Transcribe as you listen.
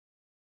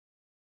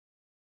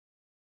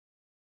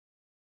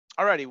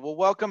Alrighty, well,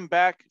 welcome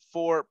back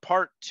for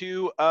part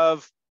two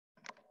of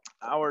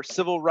our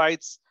civil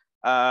rights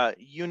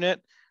unit.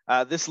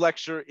 This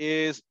lecture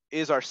is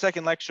our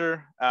second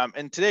lecture,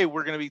 and today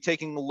we're going to be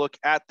taking a look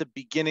at the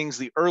beginnings,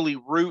 the early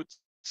roots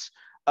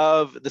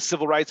of the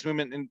civil rights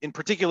movement, in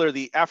particular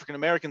the African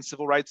American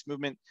civil rights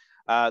movement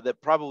that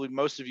probably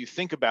most of you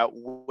think about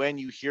when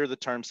you hear the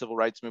term civil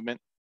rights movement.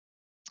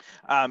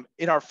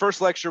 In our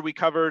first lecture, we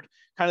covered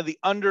kind of the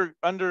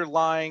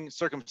underlying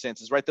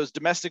circumstances, right? Those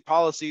domestic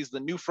policies, the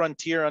new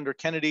frontier under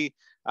Kennedy,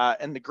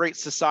 and the Great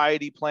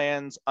Society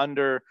plans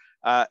under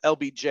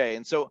LBJ.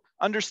 And so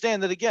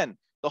understand that, again,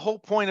 the whole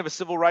point of a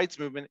civil rights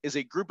movement is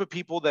a group of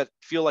people that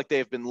feel like they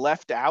have been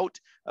left out,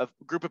 a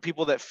group of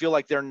people that feel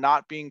like they're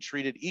not being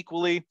treated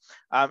equally.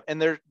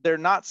 And they're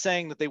not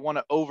saying that they want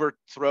to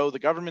overthrow the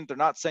government. They're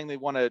not saying they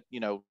want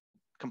to,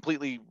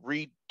 completely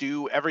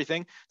redo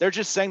everything. They're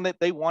just saying that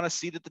they want a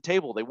seat at the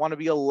table. They want to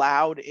be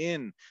allowed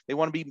in. They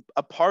want to be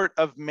a part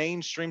of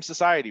mainstream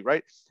society,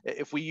 right?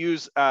 If we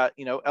use,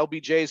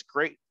 LBJ's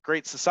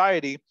Great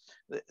Society,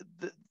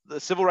 the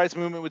civil rights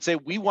movement would say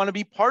we want to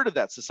be part of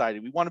that society.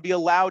 We want to be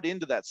allowed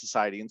into that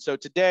society. And so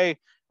today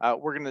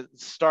we're going to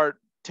start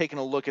taking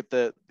a look at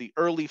the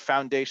early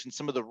foundation,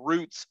 some of the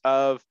roots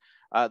of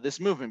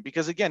this movement,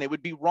 because again, it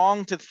would be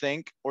wrong to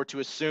think or to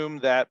assume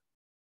that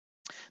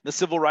the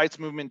civil rights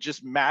movement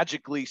just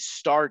magically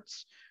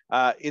starts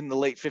in the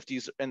late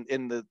 50s and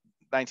in the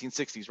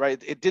 1960s,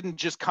 right? It didn't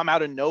just come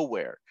out of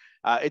nowhere.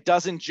 It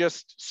doesn't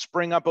just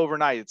spring up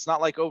overnight. It's not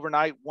like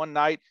overnight, one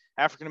night,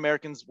 African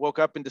Americans woke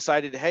up and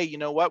decided, hey, you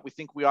know what? We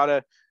think we ought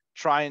to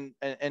try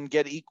and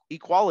get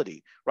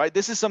equality, right?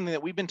 This is something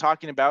that we've been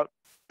talking about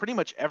pretty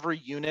much every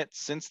unit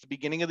since the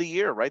beginning of the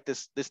year, right?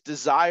 This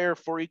desire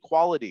for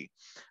equality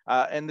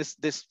and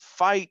this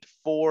fight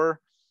for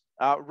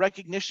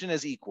recognition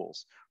as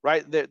equals,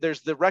 right?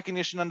 There's the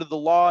recognition under the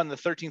law in the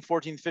 13th,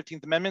 14th,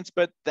 15th Amendments,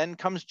 but then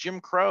comes Jim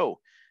Crow.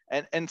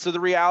 And so the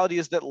reality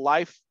is that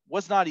life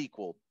was not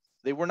equal.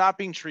 They were not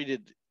being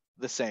treated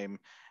the same.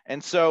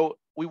 And so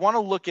we want to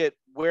look at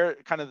where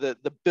kind of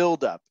the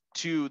buildup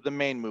to the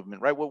main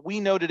movement, right? What we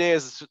know today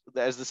as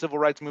the civil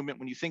rights movement,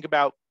 when you think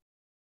about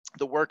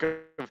the work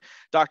of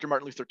Dr.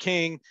 Martin Luther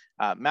King,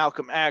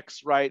 Malcolm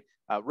X, right?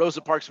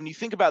 Rosa Parks, when you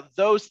think about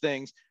those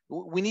things,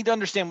 we need to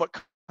understand what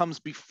comes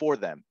before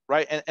them,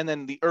 right? And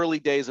then the early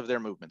days of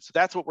their movement. So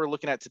that's what we're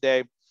looking at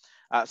today.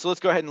 So let's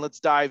go ahead and let's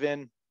dive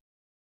in.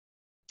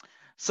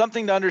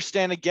 Something to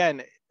understand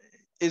again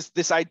is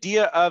this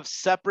idea of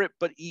separate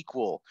but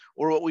equal,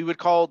 or what we would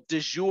call de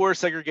jure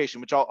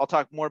segregation, which I'll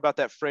talk more about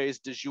that phrase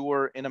de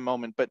jure in a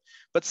moment, but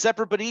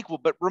separate but equal.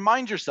 But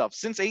remind yourself,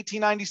 since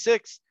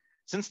 1896,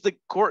 since the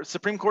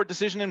Supreme Court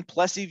decision in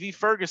Plessy v.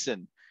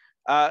 Ferguson,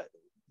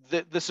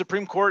 the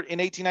Supreme Court in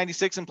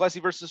 1896 in Plessy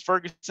versus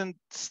Ferguson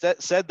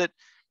said that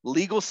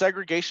legal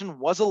segregation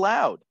was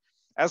allowed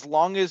as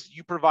long as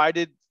you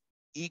provided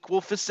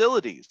equal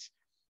facilities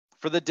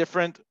for the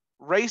different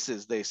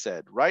races, they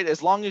said, right?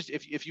 As long as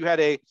if you had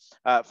a,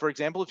 for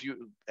example, if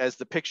you, as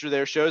the picture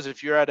there shows,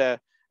 if you're at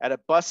a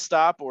bus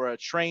stop or a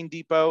train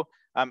depot,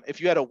 if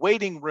you had a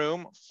waiting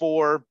room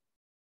for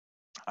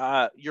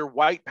your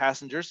white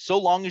passengers, so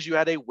long as you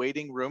had a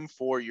waiting room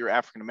for your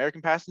African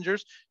American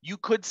passengers, you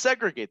could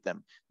segregate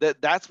them.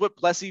 That's what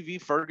Plessy v.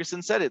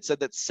 Ferguson said. It said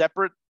that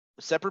separate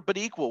but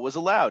equal was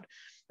allowed.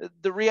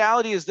 The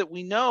reality is that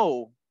we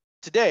know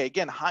today,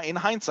 again, in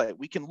hindsight,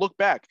 we can look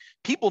back.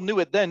 People knew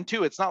it then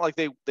too. It's not like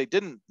they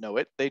didn't know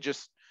it.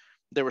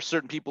 There were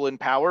certain people in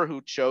power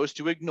who chose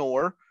to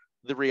ignore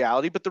the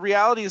reality. But the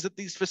reality is that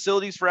these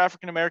facilities for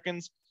African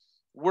Americans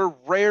were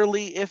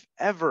rarely, if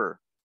ever,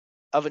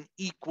 of an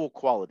equal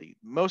quality.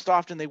 Most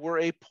often they were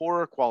a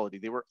poorer quality.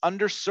 They were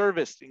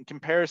underserviced in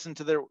comparison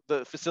to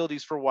the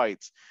facilities for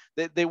whites.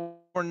 They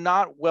were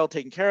not well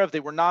taken care of. They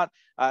were not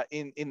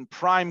in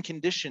prime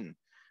condition,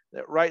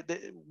 right?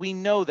 We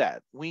know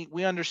that.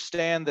 We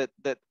understand that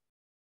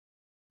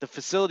the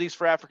facilities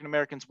for African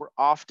Americans were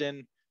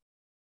often,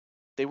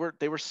 they were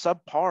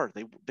subpar.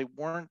 They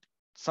weren't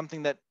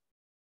something that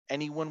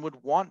anyone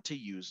would want to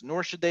use,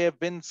 nor should they have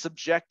been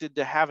subjected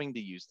to having to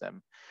use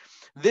them.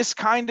 This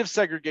kind of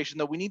segregation,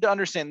 though, we need to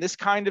understand this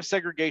kind of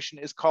segregation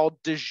is called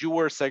de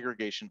jure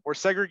segregation, or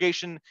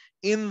segregation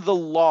in the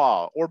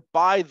law or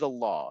by the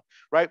law,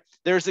 right?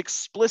 There's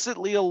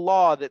explicitly a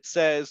law that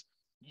says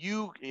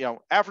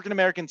African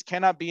Americans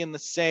cannot be in the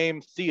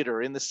same theater,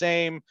 in the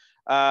same,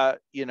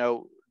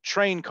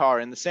 train car,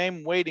 in the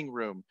same waiting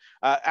room.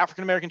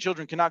 African American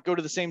children cannot go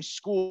to the same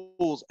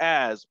schools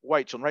as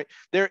white children,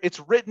 right? It's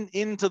written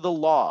into the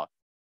law.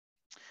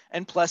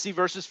 And Plessy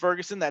versus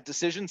Ferguson, that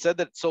decision said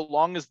that so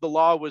long as the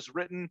law was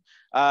written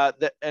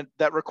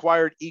that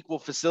required equal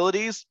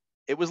facilities,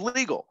 it was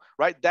legal,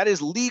 right? That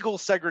is legal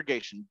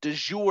segregation, de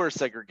jure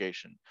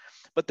segregation.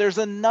 But there's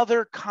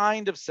another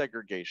kind of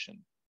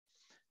segregation.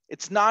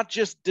 It's not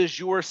just de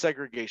jure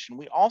segregation.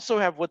 We also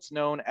have what's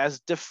known as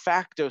de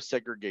facto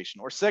segregation,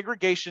 or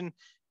segregation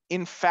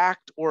in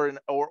fact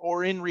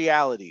or in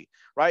reality,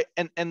 right?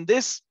 And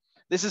this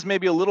is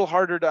maybe a little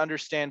harder to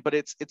understand, but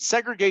it's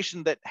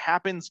segregation that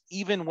happens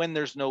even when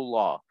there's no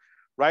law,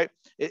 right?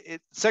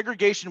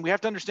 Segregation, we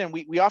have to understand,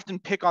 we often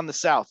pick on the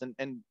South,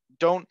 and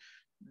don't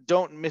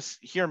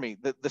mishear me.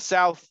 The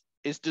South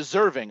is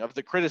deserving of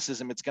the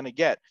criticism it's going to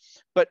get.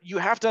 But you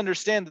have to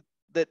understand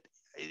that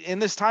in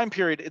this time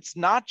period, it's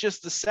not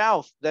just the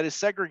South that is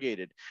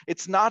segregated.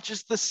 It's not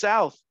just the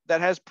South that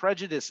has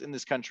prejudice in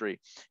this country.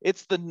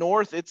 It's the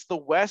North, it's the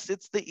West,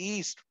 it's the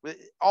East.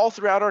 All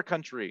throughout our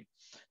country,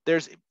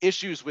 there's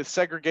issues with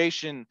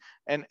segregation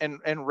and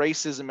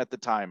racism at the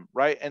time,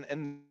 right?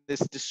 And this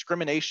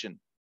discrimination.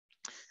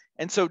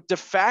 And so de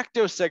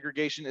facto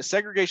segregation is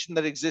segregation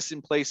that exists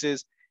in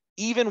places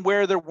even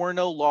where there were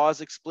no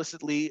laws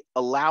explicitly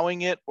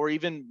allowing it or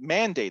even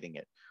mandating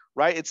it,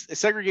 right?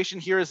 Segregation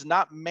here is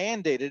not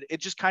mandated.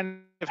 It just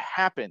kind of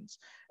happens.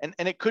 And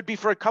it could be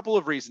for a couple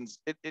of reasons.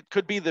 It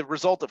could be the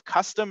result of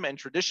custom and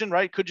tradition,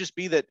 right? It could just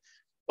be that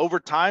over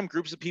time,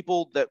 groups of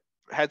people that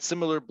had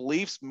similar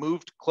beliefs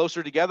moved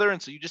closer together.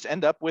 And so you just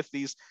end up with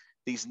these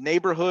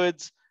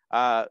neighborhoods,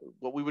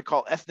 what we would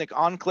call ethnic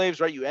enclaves,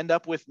 right? You end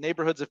up with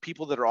neighborhoods of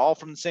people that are all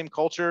from the same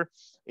culture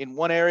in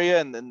one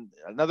area and then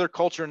another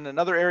culture in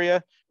another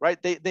area,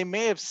 right? They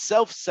may have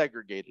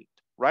self-segregated,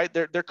 right?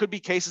 There could be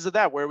cases of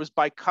that where it was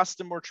by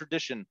custom or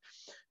tradition.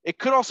 It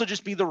could also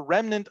just be the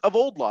remnant of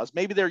old laws.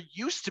 Maybe there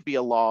used to be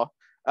a law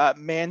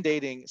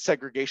mandating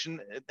segregation,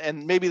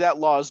 and maybe that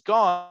law is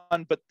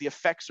gone, but the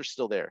effects are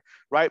still there,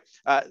 right?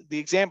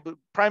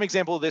 Prime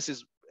example of this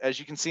is, as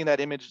you can see in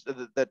that image,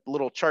 that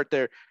little chart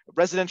there,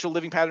 residential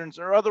living patterns,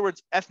 or in other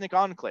words, ethnic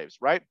enclaves,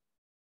 right?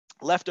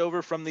 Left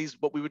over from these,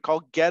 what we would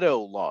call ghetto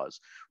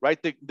laws,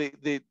 right?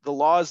 The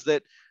laws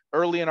that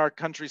early in our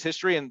country's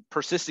history and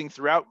persisting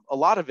throughout a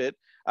lot of it,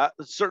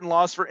 certain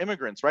laws for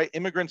immigrants, right?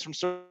 Immigrants from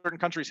certain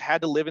countries had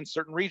to live in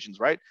certain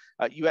regions, right?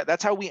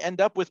 That's how we end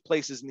up with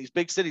places in these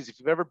big cities. If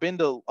you've ever been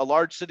to a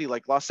large city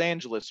like Los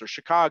Angeles or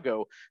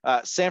Chicago,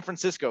 San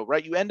Francisco,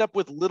 right? You end up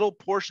with little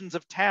portions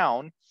of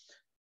town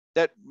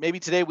that maybe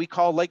today we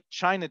call like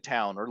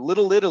Chinatown or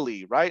Little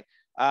Italy, right?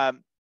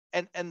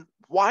 And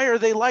why are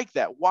they like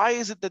that? Why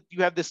is it that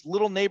you have this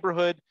little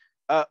neighborhood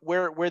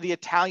where the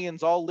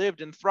Italians all lived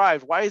and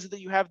thrived? Why is it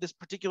that you have this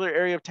particular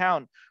area of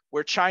town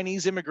where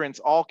Chinese immigrants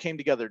all came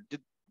together?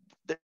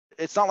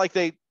 It's not like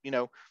they,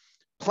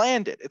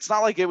 planned it. It's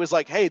not like it was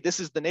like, hey, this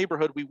is the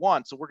neighborhood we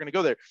want, so we're going to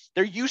go there.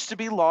 There used to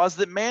be laws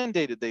that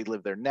mandated they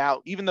live there.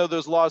 Now, even though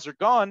those laws are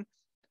gone,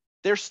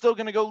 they're still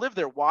going to go live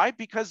there. Why?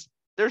 Because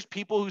there's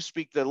people who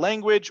speak the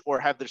language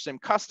or have the same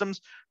customs,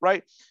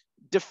 right?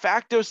 De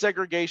facto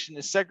segregation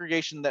is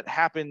segregation that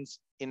happens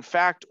in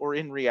fact or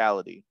in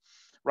reality,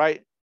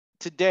 right?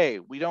 Today,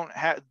 we don't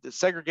have, the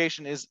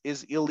segregation is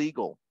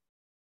illegal.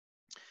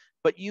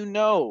 But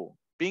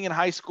being in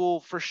high school,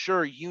 for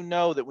sure,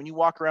 that when you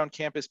walk around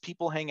campus,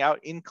 people hang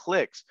out in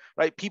cliques,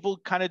 right? People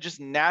kind of just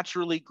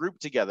naturally group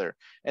together.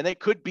 And they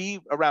could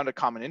be around a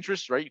common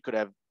interest, right? You could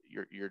have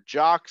your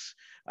jocks,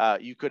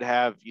 you could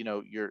have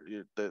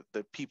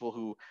the people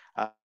who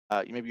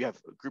maybe you have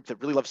a group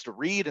that really loves to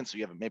read, and so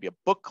you have maybe a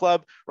book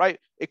club, right?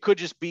 It could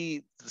just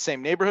be the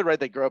same neighborhood, right?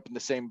 They grow up in the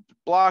same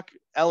block.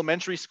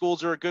 Elementary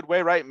schools are a good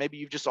way, right? Maybe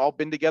you've just all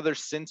been together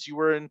since you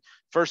were in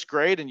first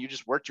grade and you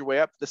just worked your way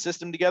up the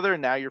system together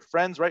and now you're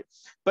friends, right?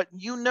 But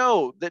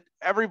that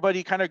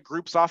everybody kind of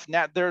groups off.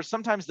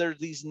 Sometimes there's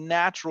these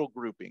natural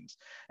groupings.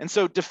 And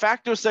so de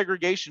facto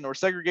segregation, or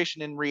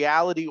segregation in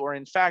reality or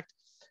in fact,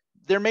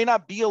 there may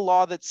not be a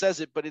law that says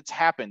it, but it's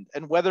happened.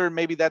 And whether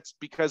maybe that's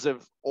because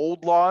of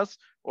old laws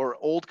or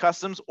old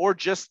customs or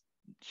just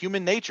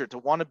human nature to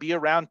want to be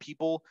around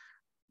people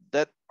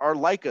that are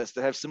like us,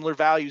 that have similar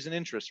values and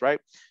interests, right?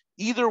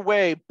 Either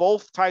way,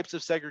 both types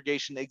of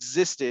segregation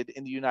existed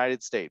in the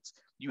United States.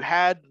 You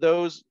had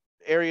those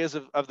areas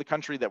of the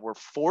country that were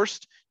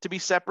forced to be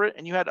separate,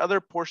 and you had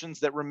other portions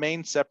that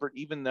remained separate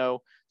even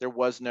though there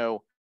was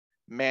no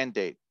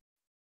mandate.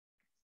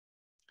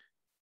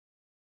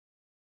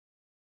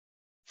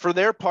 For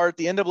their part,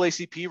 the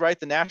NAACP, right,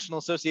 the National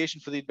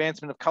Association for the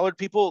Advancement of Colored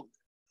People,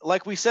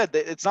 like we said,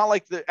 it's not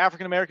like the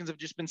African Americans have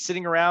just been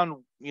sitting around,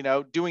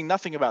 doing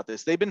nothing about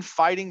this. They've been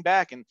fighting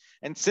back. And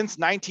since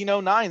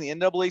 1909, the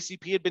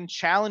NAACP had been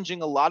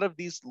challenging a lot of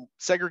these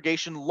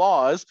segregation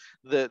laws,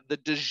 the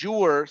de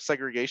jure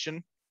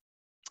segregation.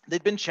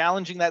 They'd been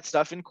challenging that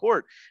stuff in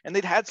court, and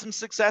they'd had some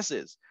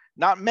successes.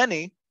 Not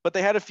many, but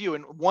they had a few.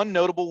 And one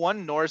notable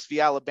one, Norris v.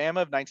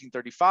 Alabama of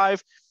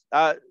 1935,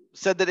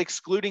 said that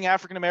excluding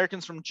African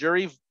Americans from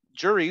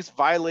juries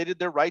violated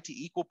their right to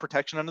equal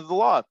protection under the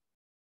law,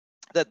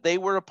 that they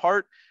were a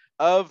part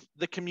of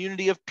the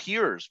community of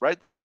peers, right?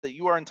 That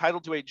you are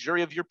entitled to a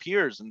jury of your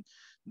peers, and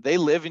they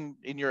live in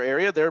your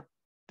area.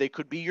 They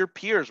could be your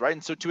peers, right?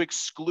 And so to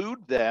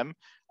exclude them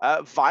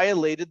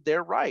violated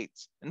their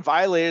rights, and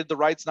violated the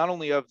rights not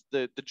only of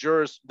the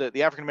jurors,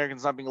 the African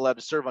Americans not being allowed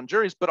to serve on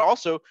juries, but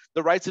also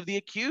the rights of the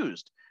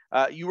accused.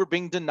 You were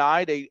being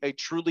denied a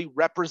truly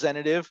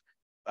representative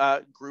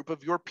group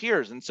of your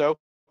peers. And so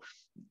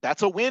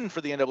that's a win for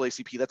the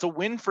NAACP. That's a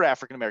win for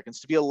African Americans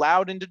to be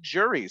allowed into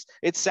juries.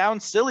 It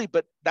sounds silly,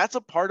 but that's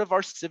a part of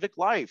our civic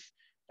life.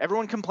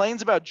 Everyone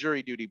complains about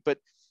jury duty, but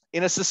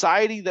in a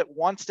society that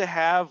wants to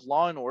have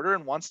law and order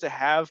and wants to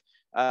have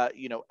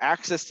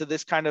access to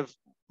this kind of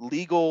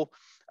legal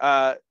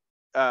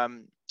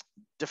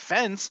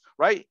defense,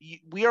 right?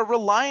 We are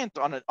reliant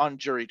on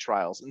jury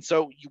trials. And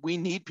so we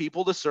need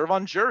people to serve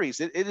on juries.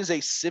 It is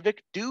a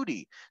civic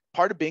duty.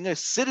 Part of being a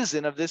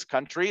citizen of this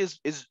country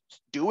is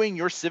doing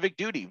your civic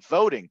duty,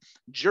 voting,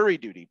 jury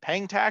duty,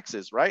 paying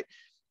taxes, right?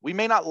 We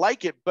may not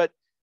like it, but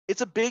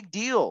it's a big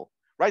deal,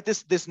 right?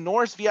 This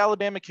Norris v.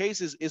 Alabama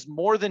case is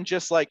more than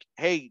just like,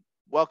 hey,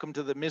 welcome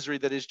to the misery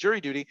that is jury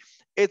duty.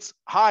 It's,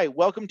 hi,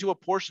 welcome to a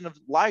portion of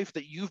life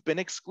that you've been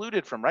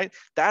excluded from, right?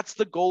 That's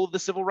the goal of the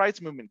civil rights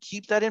movement.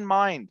 Keep that in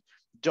mind.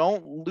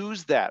 Don't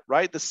lose that,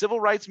 right? The civil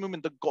rights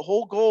movement, the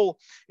whole goal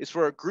is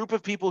for a group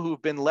of people who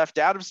have been left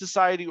out of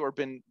society or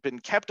been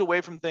kept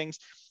away from things.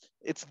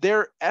 It's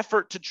their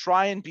effort to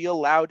try and be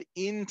allowed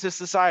into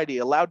society,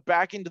 allowed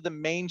back into the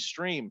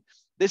mainstream.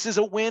 This is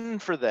a win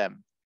for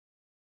them.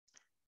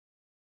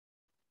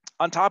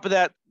 On top of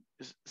that,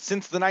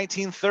 since the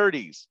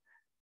 1930s,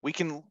 we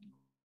can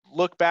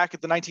look back at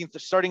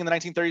starting in the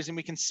 1930s, and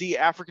we can see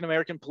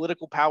African-American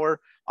political power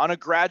on a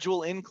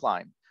gradual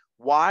incline.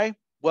 Why?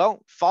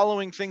 Well,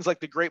 following things like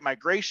the Great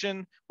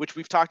Migration, which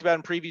we've talked about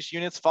in previous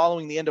units,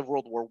 following the end of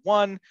World War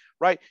I,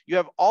 right? You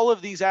have all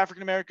of these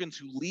African-Americans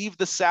who leave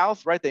the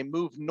South, right? They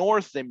move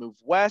north, they move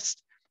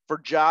west for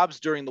jobs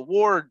during the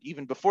war,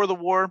 even before the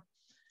war.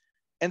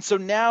 And so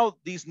now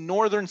these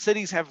northern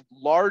cities have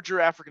larger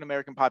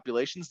African-American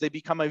populations. They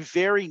become a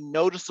very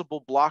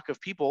noticeable block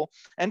of people,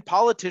 and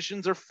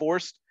politicians are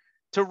forced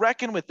to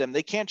reckon with them.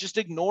 They can't just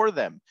ignore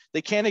them.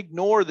 They can't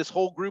ignore this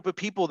whole group of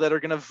people that are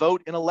going to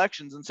vote in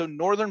elections. And so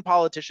northern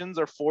politicians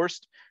are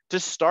forced to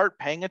start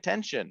paying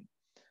attention.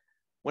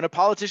 When a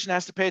politician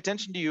has to pay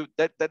attention to you,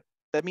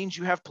 that means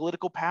you have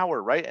political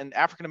power, right? And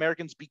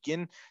African-Americans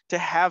begin to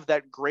have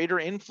that greater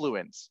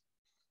influence.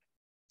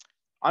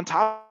 On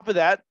top of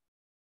that,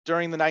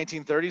 during the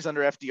 1930s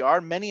under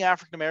FDR, many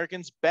African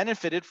Americans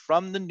benefited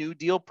from the New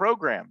Deal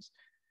programs.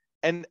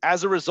 And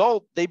as a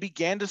result, they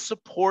began to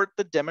support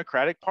the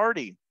Democratic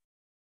Party.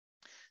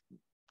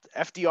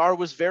 FDR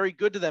was very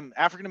good to them.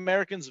 African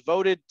Americans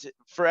voted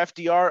for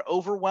FDR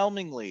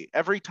overwhelmingly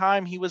every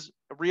time he was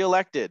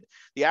reelected.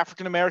 The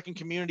African American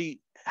community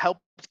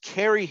helped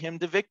carry him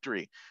to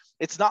victory.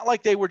 It's not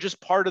like they were just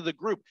part of the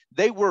group.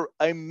 They were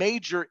a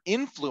major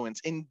influence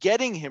in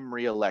getting him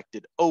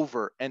reelected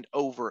over and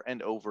over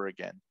and over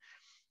again.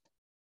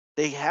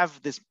 They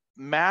have this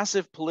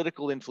massive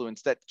political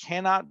influence that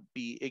cannot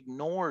be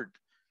ignored.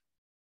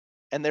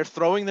 And they're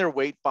throwing their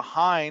weight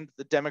behind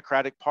the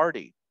Democratic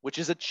Party, which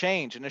is a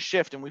change and a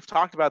shift. And we've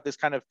talked about this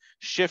kind of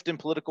shift in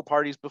political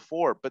parties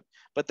before, but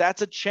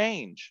that's a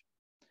change.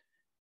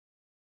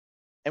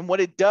 And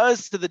what it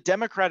does to the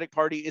Democratic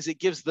Party is it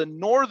gives the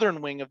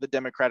northern wing of the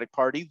Democratic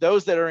Party,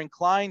 those that are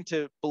inclined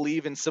to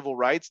believe in civil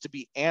rights, to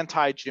be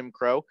anti-Jim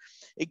Crow,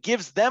 it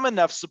gives them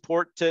enough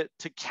support to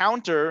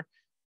counter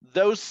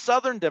those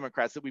Southern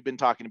Democrats that we've been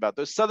talking about,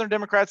 those Southern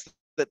Democrats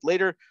that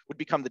later would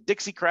become the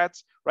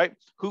Dixiecrats, right,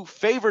 who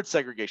favored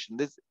segregation.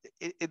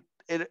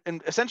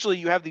 And essentially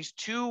you have these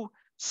two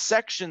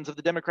sections of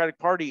the Democratic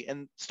Party,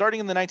 and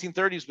starting in the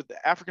 1930s with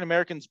the African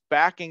Americans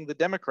backing the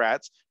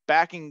Democrats,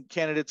 backing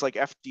candidates like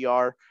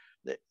FDR,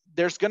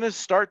 there's going to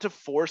start to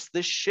force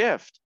this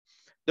shift.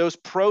 Those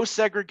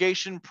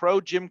pro-segregation,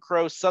 pro-Jim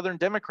Crow Southern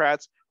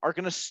Democrats are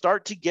going to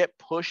start to get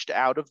pushed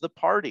out of the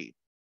party.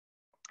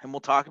 And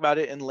we'll talk about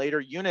it in later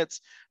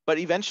units, but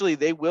eventually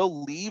they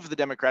will leave the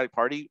Democratic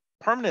Party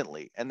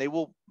permanently, and they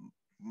will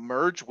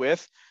merge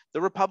with the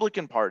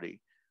Republican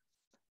Party.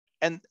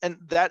 And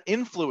that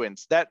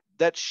influence, that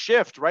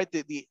shift, right?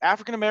 The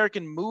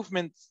African-American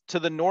movement to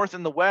the North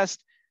and the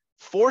West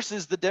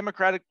forces the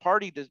Democratic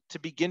Party to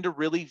begin to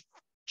really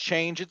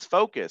change its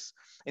focus.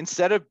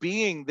 Instead of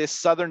being this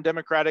Southern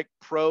Democratic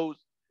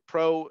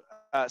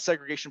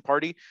segregation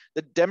party,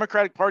 the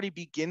Democratic Party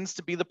begins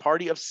to be the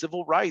party of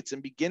civil rights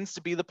and begins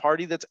to be the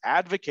party that's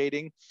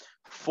advocating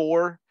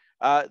for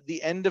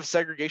the end of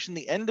segregation,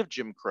 the end of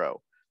Jim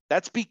Crow.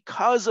 That's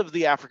because of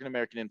the African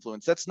American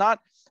influence. It's not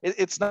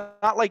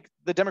like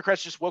the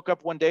Democrats just woke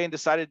up one day and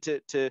decided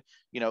to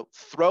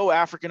throw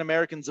African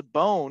Americans a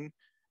bone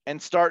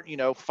and start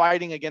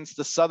fighting against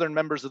the Southern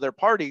members of their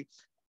party.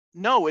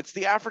 No, it's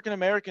the African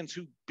Americans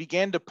who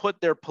began to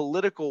put their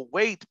political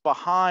weight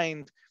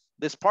behind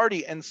this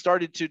party and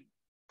started to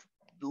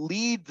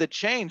lead the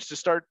change, to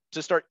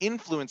start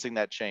influencing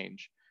that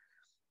change.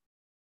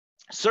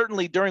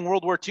 Certainly during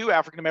World War II,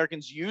 African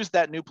Americans used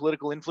that new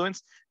political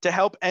influence to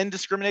help end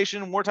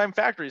discrimination in wartime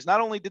factories.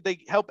 Not only did they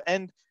help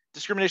end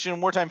discrimination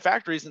in wartime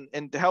factories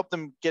and to help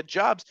them get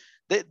jobs,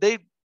 they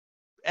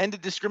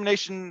ended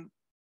discrimination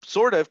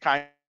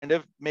kind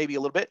of, maybe a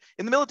little bit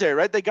in the military,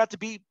 right?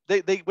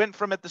 They went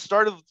from at the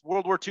start of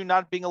World War II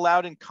not being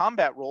allowed in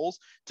combat roles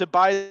to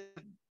by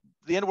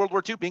the end of World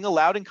War II being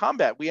allowed in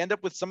combat. We end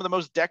up with some of the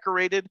most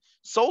decorated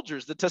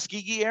soldiers, the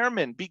Tuskegee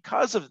Airmen,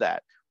 because of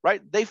that,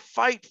 right? They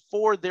fight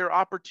for their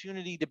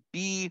opportunity to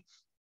be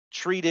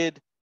treated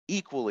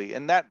equally.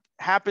 And that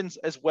happens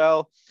as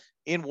well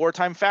in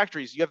wartime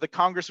factories. You have the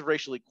Congress of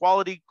Racial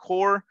Equality,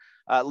 CORE,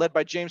 led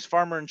by James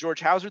Farmer and George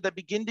Hauser, that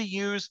begin to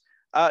use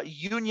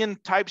union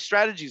type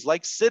strategies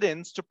like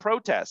sit-ins to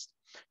protest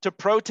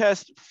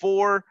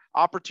for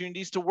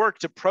opportunities to work,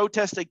 to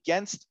protest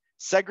against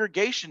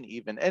segregation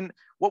even. And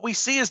what we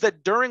see is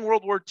that during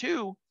World War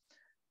II,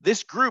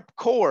 this group,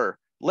 CORE,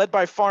 led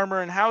by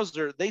Farmer and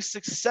Hauser, they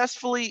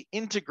successfully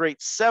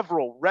integrate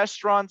several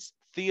restaurants,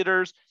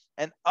 theaters,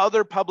 and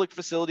other public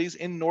facilities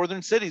in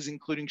northern cities,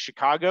 including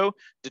Chicago,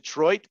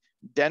 Detroit,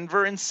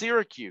 Denver, and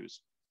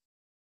Syracuse.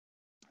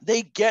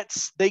 They get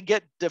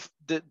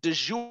de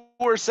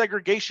jure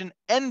segregation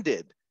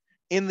ended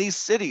in these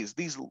cities.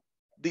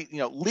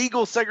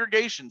 Legal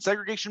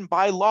segregation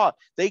by law.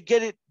 They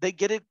get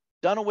it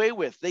done away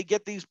with. They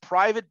get these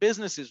private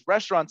businesses,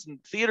 restaurants, and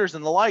theaters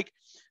and the like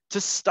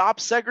to stop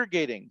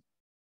segregating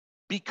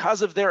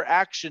because of their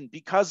action,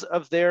 because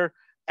of their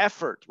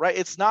effort, right?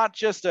 It's not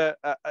just a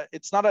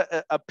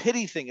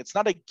pity thing. It's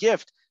not a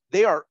gift.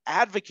 They are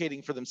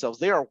advocating for themselves.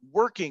 They are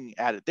working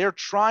at it. They're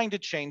trying to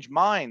change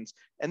minds,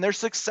 and they're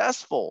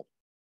successful.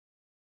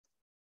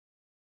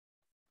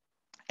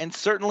 And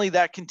certainly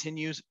that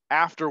continues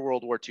after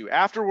World War II.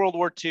 After World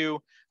War II,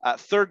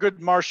 Thurgood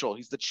Marshall,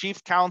 he's the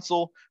chief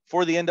counsel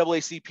for the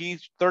NAACP.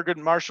 Thurgood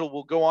Marshall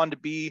will go on to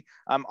be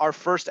our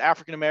first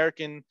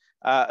African-American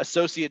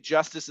associate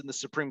justice in the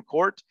Supreme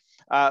Court.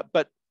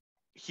 But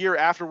here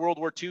after World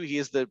War II, he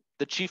is the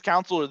chief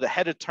counsel or the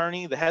head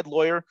attorney, the head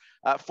lawyer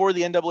for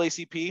the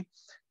NAACP.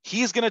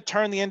 He's going to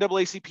turn the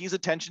NAACP's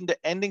attention to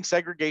ending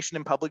segregation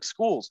in public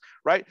schools,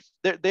 right?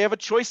 They have a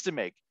choice to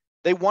make.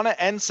 They want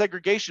to end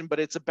segregation,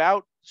 but it's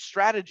about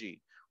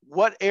strategy.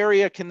 What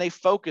area can they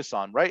focus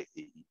on, right?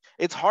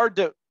 It's hard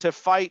to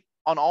fight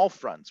on all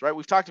fronts, right?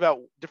 We've talked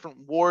about different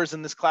wars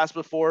in this class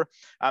before.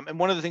 And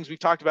one of the things we've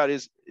talked about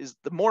is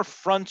the more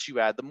fronts you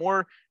add, the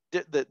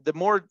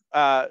more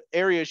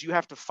areas you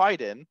have to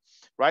fight in,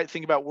 right?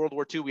 Think about World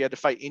War II, we had to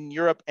fight in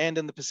Europe and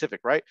in the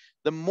Pacific, right?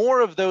 The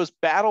more of those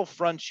battle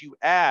fronts you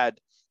add,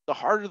 the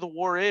harder the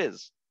war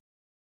is,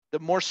 the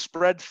more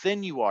spread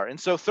thin you are. And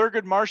so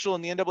Thurgood Marshall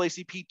and the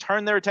NAACP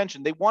turn their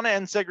attention. They want to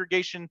end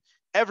segregation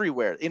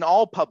everywhere in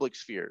all public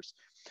spheres,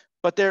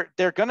 but they're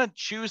going to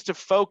choose to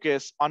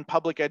focus on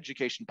public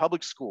education,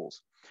 public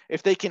schools.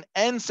 If they can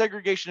end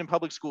segregation in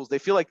public schools, they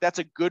feel like that's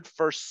a good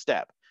first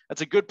step.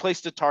 That's a good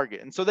place to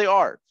target. And so they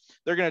are.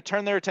 They're going to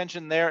turn their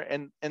attention there,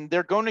 and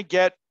they're going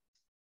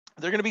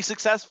to be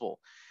successful.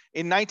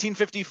 In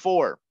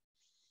 1954,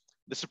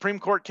 the Supreme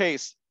Court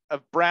case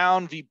of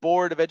Brown v.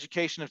 Board of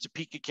Education of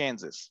Topeka,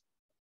 Kansas.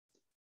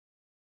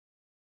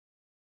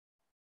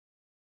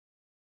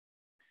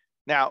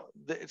 Now,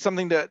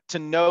 something to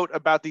note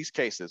about these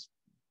cases.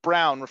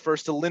 Brown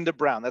refers to Linda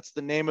Brown. That's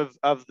the name of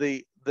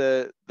the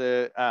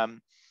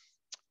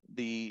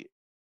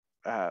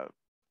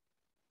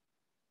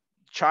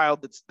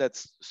child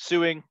that's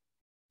suing.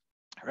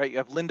 Right? You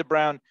have Linda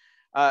Brown.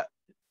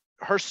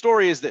 Her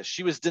story is this: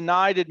 she was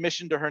denied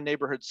admission to her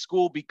neighborhood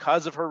school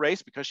because of her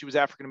race, because she was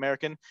African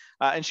American,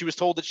 and she was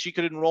told that she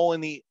could enroll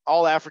in the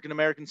all African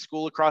American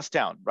school across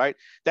town. Right?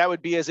 That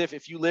would be as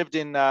if you lived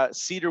in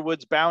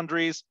Cedarwood's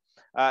boundaries.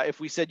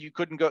 If we said you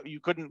couldn't go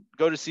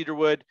to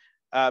Cedarwood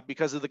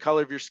because of the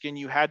color of your skin,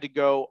 you had to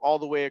go all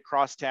the way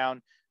across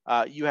town.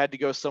 You had to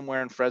go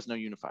somewhere in Fresno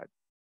Unified.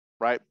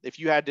 Right? If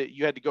you had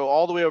to go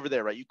all the way over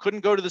there, right? You couldn't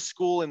go to the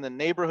school in the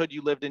neighborhood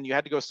you lived in. You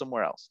had to go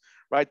somewhere else,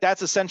 right?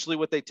 That's essentially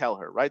what they tell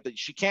her, right? That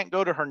she can't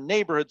go to her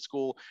neighborhood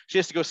school. She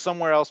has to go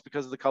somewhere else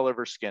because of the color of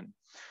her skin.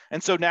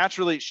 And so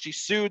naturally she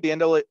sued. The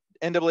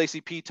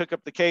NAACP took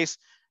up the case.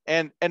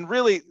 And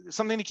really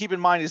something to keep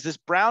in mind is this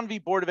Brown v.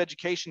 Board of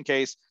Education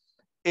case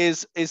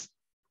is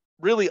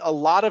really a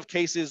lot of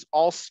cases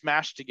all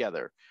smashed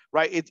together,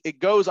 right? It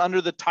goes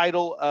under the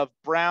title of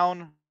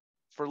Brown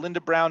for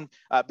Linda Brown,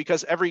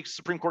 because every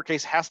Supreme Court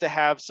case has to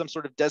have some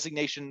sort of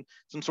designation,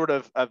 some sort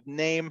of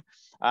name.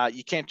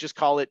 You can't just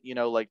call it,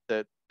 like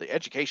the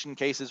education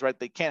cases, right?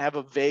 They can't have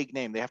a vague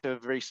name. They have to have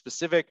a very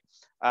specific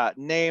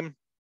name.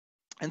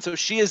 And so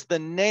she is the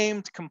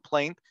named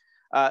complaint,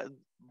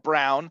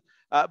 Brown,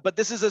 but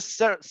this is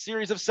a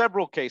series of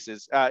several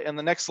cases. In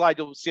the next slide,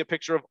 you'll see a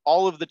picture of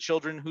all of the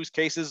children whose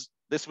cases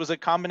this was a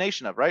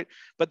combination of, right?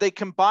 But they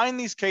combine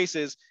these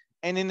cases,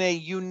 and in a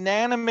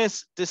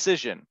unanimous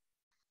decision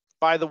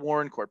by the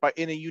Warren Court,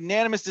 in a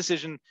unanimous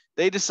decision,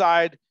 they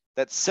decide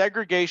that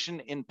segregation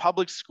in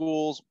public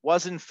schools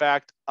was in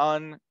fact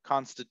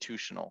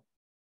unconstitutional.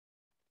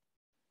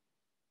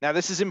 Now,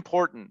 this is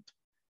important.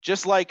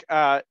 Just like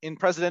in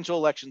presidential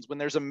elections, when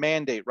there's a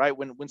mandate, right?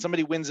 When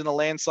somebody wins in a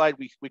landslide,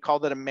 we call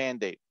that a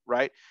mandate,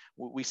 right?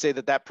 We say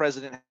that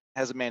president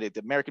has a mandate. The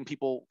American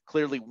people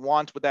clearly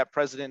want what that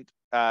president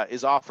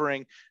is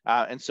offering.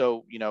 And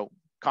so,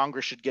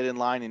 Congress should get in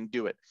line and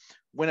do it.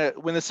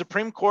 When the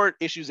Supreme Court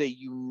issues a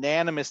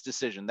unanimous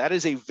decision, that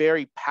is a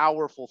very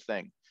powerful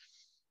thing.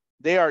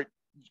 They are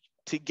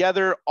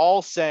together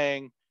all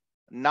saying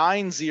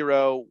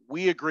 9-0,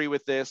 we agree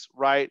with this,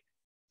 right?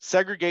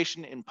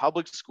 Segregation in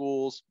public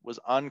schools was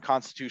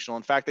unconstitutional.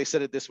 In fact, they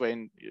said it this way,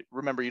 and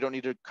remember, you don't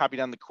need to copy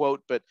down the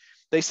quote, but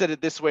they said it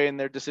this way in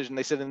their decision.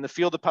 They said, in the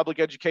field of public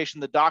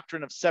education, the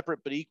doctrine of separate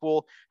but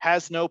equal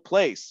has no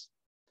place.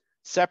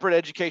 Separate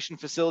education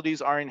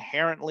facilities are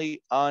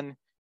inherently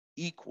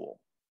unequal.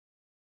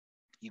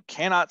 You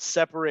cannot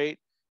separate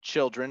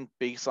children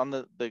based on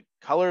the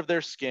color of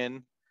their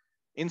skin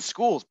in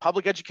schools.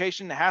 Public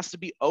education has to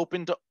be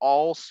open to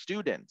all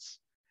students.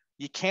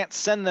 You can't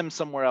send them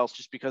somewhere else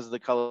just because of the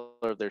color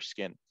of their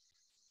skin.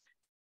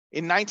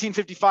 In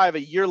 1955,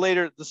 a year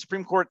later, the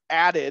Supreme Court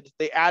added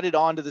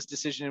on to this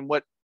decision, and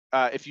what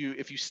if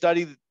you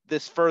study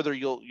this further,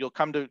 you'll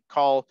come to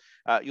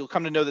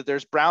know that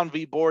there's Brown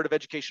v. Board of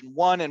Education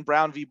 1 and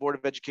Brown v. Board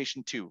of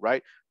Education 2,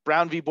 right?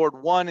 Brown v. Board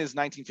 1 is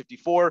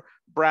 1954.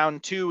 Brown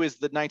 2 is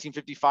the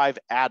 1955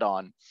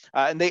 add-on.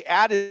 And they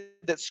added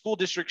that school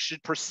districts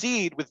should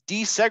proceed with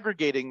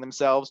desegregating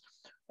themselves,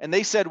 and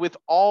they said with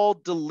all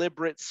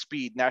deliberate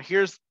speed. Now,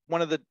 here's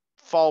one of the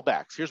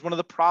fallbacks. Here's one of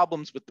the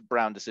problems with the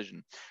Brown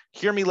decision.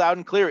 Hear me loud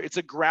and clear. It's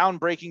a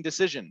groundbreaking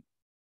decision,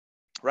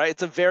 right?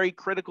 It's a very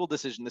critical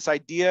decision. This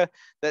idea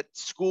that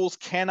schools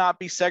cannot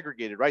be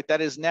segregated, right?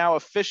 That is now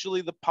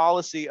officially the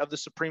policy of the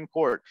Supreme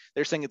Court.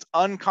 They're saying it's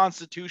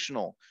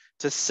unconstitutional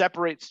to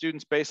separate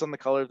students based on the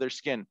color of their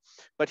skin.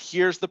 But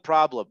here's the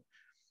problem.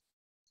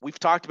 We've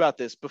talked about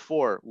this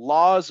before.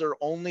 Laws are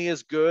only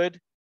as good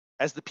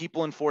as the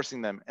people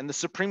enforcing them, and the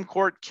Supreme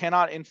Court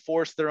cannot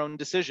enforce their own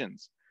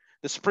decisions.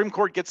 The Supreme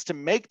Court gets to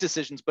make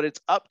decisions, but it's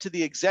up to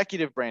the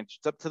executive branch.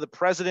 It's up to the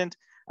president.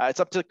 It's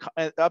up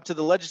to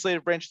the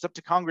legislative branch. It's up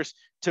to Congress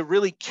to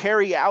really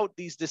carry out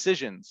these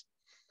decisions.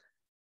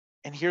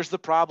 And here's the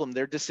problem.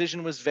 Their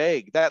decision was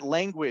vague. That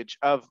language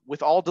of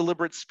with all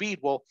deliberate speed.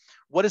 Well,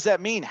 what does that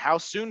mean? How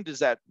soon does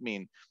that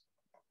mean?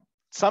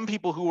 Some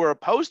people who were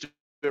opposed to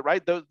it,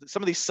 right?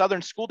 Some of these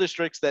southern school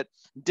districts that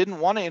didn't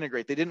want to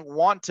integrate, they didn't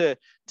want to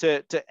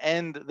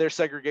end their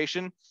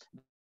segregation.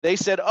 They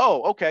said,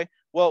 oh, okay,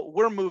 well,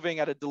 we're moving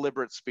at a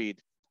deliberate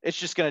speed. It's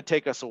just going to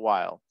take us a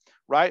while,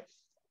 right?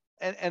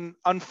 And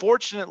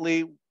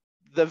unfortunately,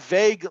 the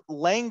vague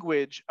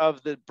language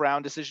of the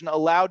Brown decision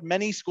allowed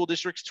many school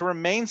districts to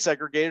remain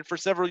segregated for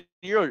several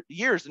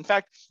years. In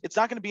fact, it's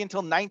not going to be until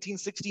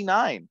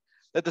 1969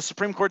 that the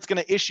Supreme Court's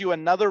going to issue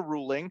another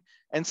ruling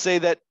and say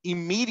that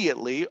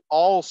immediately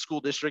all school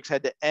districts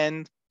had to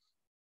end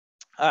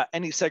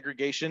any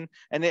segregation,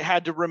 and it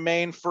had to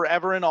remain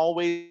forever and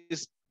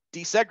always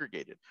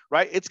desegregated,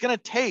 right? It's going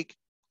to take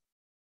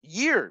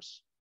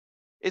years.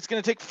 It's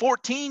going to take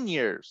 14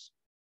 years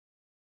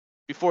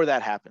before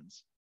that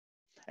happens.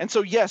 And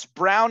so, yes,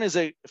 Brown is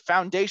a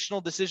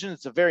foundational decision.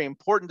 It's a very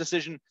important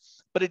decision,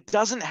 but it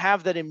doesn't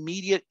have that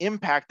immediate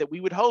impact that we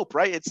would hope,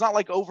 right? It's not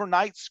like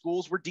overnight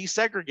schools were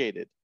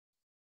desegregated.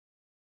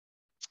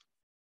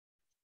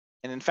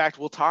 And in fact,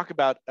 we'll talk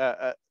about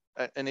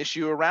an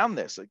issue around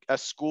this, a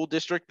school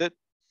district that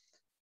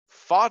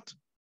fought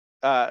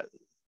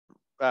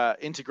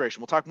integration.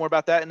 We'll talk more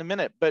about that in a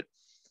minute. But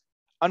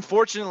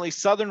unfortunately,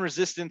 Southern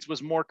resistance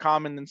was more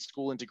common than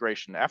school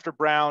integration. After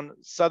Brown,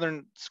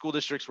 Southern school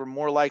districts were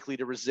more likely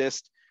to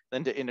resist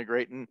than to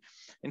integrate. And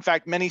in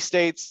fact, many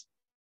states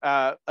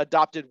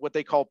adopted what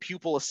they call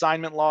pupil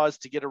assignment laws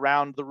to get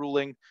around the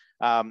ruling.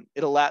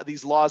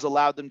 These laws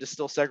allowed them to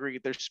still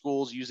segregate their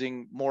schools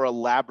using more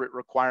elaborate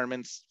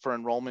requirements for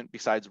enrollment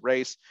besides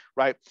race,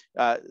 right?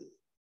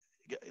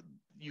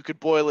 You could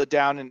boil it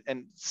down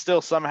and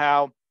still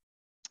somehow,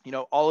 you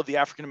know, all of the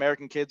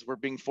African-American kids were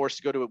being forced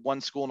to go to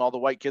one school and all the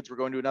white kids were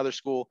going to another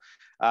school.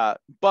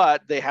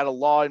 But they had a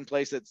law in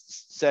place that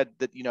said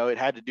that, you know, it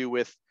had to do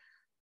with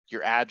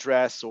your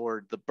address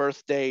or the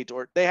birth date,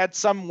 or they had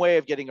some way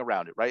of getting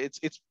around it, right?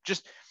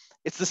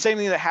 It's the same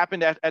thing that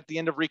happened at the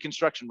end of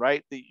Reconstruction,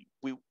 right? The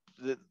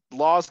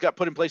laws got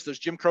put in place. Those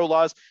Jim Crow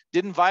laws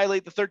didn't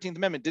violate the 13th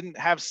Amendment, didn't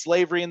have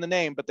slavery in the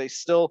name, but they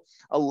still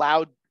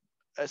allowed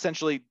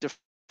essentially de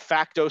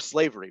facto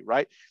slavery,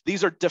 right?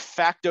 These are de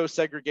facto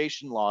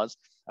segregation laws.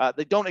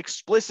 They don't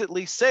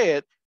explicitly say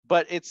it,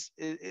 but it's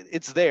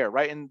there,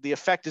 right? And the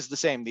effect is the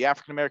same. The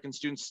African-American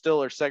students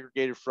still are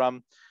segregated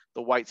from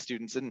the white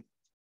students. And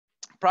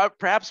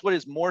perhaps what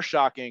is more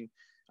shocking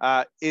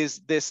is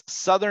this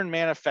Southern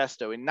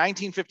Manifesto. In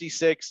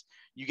 1956,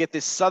 you get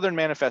this Southern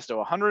Manifesto,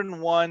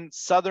 101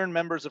 Southern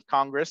members of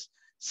Congress,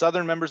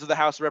 Southern members of the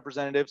House of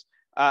Representatives.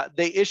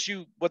 They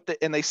issue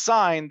and they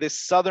sign this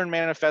Southern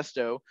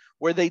Manifesto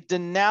where they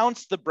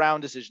denounced the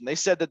Brown decision. They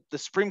said that the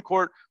Supreme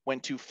Court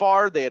went too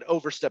far. They had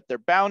overstepped their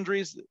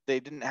boundaries. They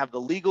didn't have the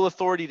legal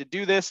authority to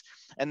do this.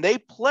 And they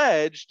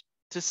pledged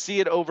to see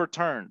it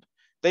overturned.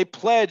 They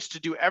pledged to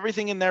do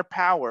everything in their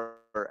power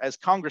as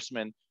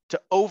congressmen to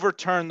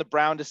overturn the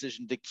Brown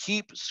decision, to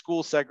keep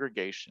school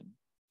segregation.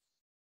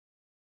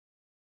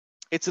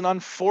 It's an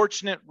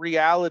unfortunate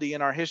reality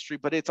in our history,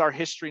 but it's our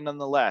history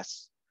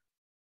nonetheless.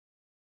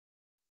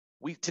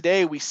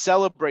 Today we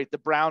celebrate the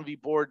Brown v.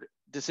 Board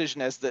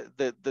decision as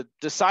the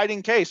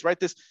deciding case, right?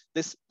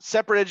 This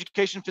separate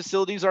education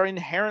facilities are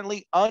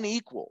inherently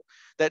unequal,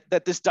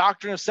 that this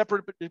doctrine of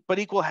separate but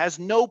equal has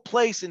no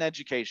place in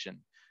education.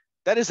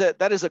 That is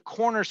a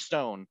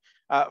cornerstone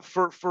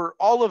for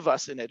all of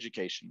us in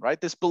education,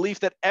 right? This belief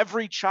that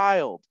every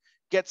child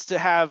gets to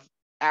have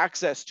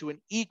access to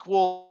an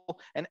equal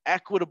and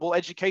equitable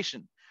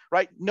education.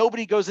 right?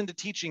 Nobody goes into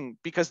teaching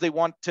because they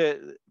want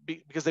to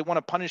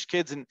punish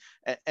kids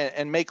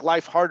and make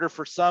life harder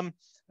for some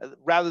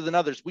rather than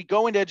others. We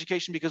go into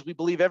education because we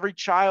believe every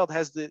child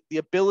has the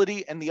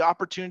ability and the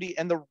opportunity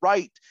and the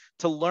right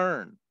to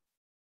learn,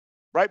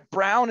 right?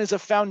 Brown is a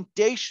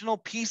foundational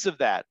piece of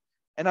that.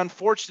 And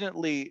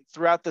unfortunately,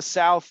 throughout the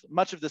South,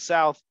 much of the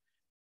South,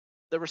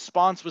 the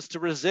response was to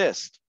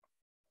resist,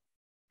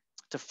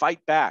 to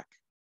fight back.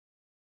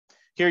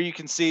 Here you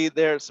can see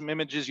there are some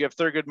images. You have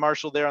Thurgood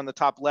Marshall there on the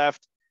top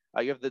left.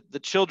 You have the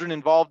children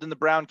involved in the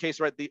Brown case,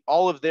 right?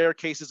 All of their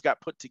cases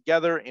got put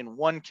together in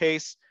one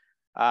case.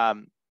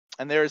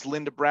 And there's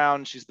Linda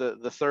Brown. She's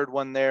the third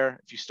one there.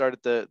 If you start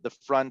at the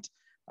front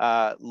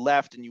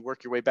left and you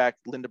work your way back,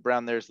 Linda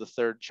Brown, there's the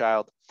third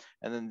child.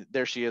 And then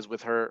there she is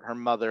with her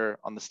mother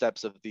on the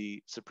steps of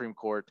the Supreme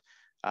Court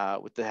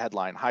with the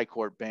headline, "High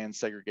Court Bans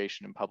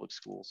Segregation in Public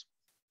Schools."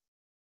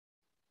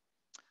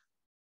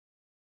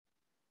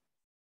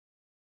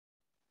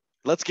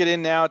 Let's get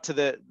in now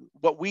to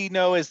what we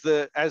know as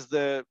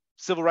the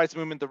civil rights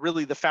movement,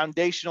 the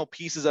foundational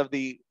pieces of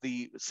the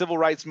civil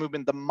rights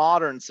movement, the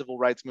modern civil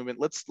rights movement.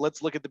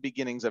 Let's look at the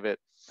beginnings of it.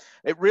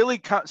 It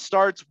really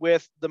starts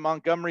with the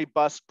Montgomery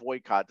bus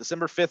boycott,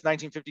 December 5th,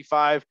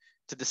 1955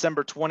 to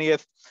December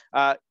 20th.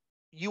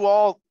 You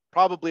all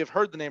probably have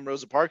heard the name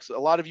Rosa Parks. A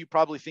lot of you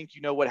probably think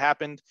you know what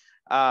happened.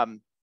 For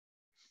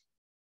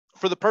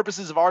the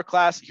purposes of our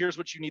class, here's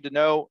what you need to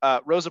know.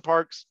 Rosa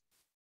Parks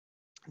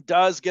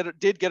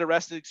did get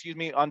arrested,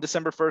 on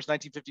December 1st,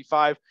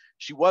 1955.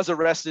 She was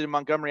arrested in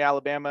Montgomery,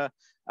 Alabama.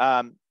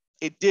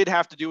 It did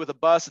have to do with a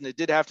bus, and it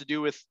did have to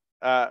do with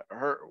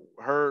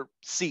her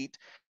seat.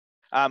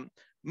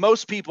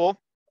 Most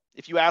people,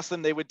 if you ask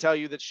them, they would tell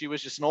you that she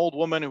was just an old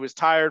woman who was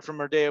tired from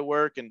her day at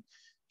work, and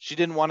she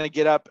didn't want to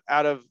get up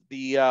out of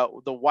the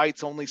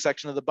whites only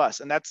section of the bus.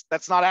 And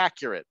that's not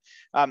accurate.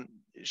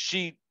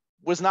 She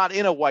was not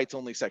in a whites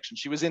only section.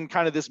 She was in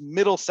kind of this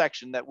middle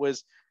section that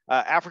was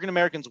African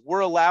Americans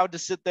were allowed to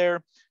sit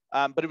there,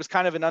 but it was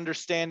kind of an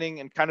understanding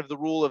and kind of the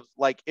rule of,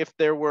 like, if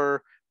there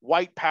were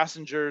white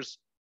passengers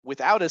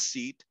without a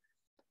seat,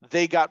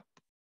 they got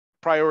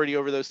priority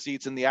over those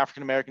seats, and the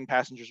African American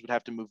passengers would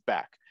have to move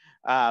back.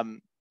 The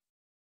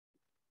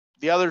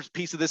other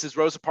piece of this is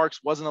Rosa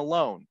Parks wasn't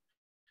alone.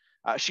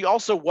 She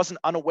also wasn't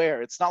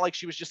unaware. It's not like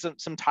she was just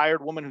some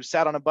tired woman who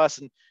sat on a bus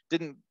and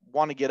didn't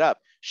want to get up.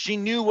 She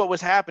knew what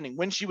was happening.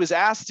 When she was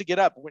asked to get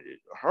up,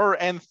 her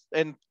and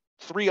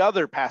three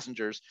other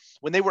passengers,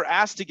 when they were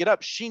asked to get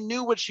up, she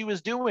knew what she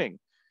was doing.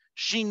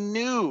 She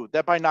knew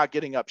that by not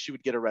getting up, she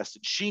would get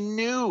arrested. She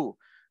knew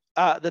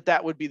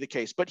that would be the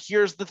case. But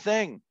here's the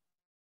thing.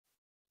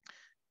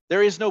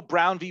 There is no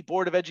Brown v.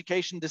 Board of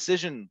Education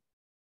decision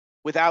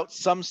without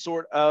some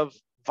sort of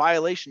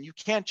violation. You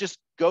can't just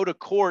go to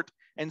court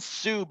and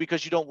sue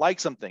because you don't like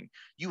something.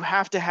 You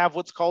have to have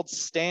what's called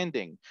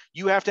standing.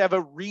 You have to have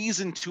a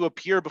reason to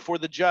appear before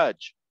the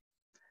judge.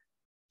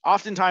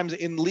 Oftentimes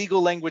in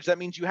legal language, that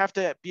means you have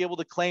to be able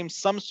to claim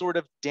some sort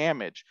of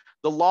damage.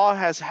 The law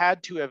has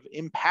had to have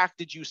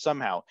impacted you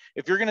somehow.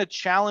 If you're going to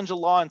challenge a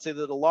law and say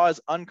that the law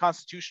is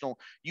unconstitutional,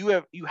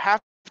 you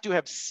have to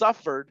have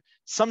suffered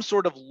some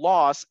sort of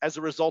loss as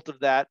a result of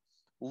that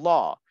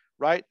law,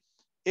 right?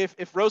 If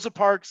Rosa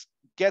Parks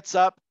gets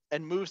up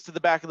and moves to the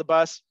back of the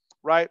bus,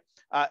 right,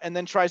 and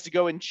then tries to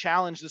go and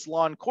challenge this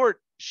law in court,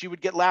 she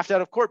would get laughed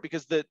out of court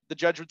because the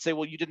judge would say,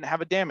 well, you didn't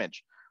have a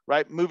damage.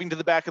 Right? Moving to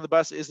the back of the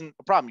bus isn't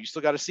a problem. You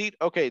still got a seat.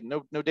 Okay,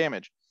 no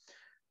damage.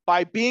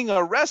 By being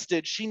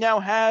arrested, she now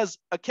has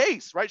a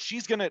case, right?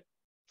 She's going to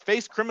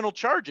face criminal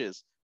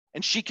charges,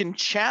 and she can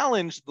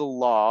challenge the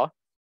law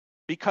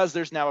because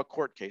there's now a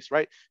court case,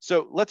 right?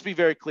 So let's be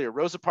very clear.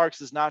 Rosa Parks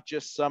is not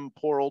just some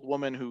poor old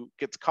woman who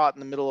gets caught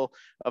in the middle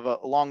of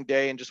a long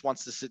day and just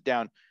wants to sit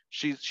down.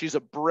 She's a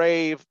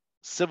brave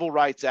civil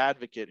rights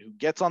advocate who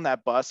gets on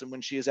that bus, and when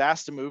she is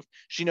asked to move,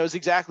 she knows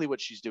exactly what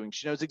she's doing.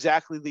 She knows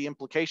exactly the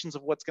implications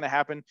of what's going to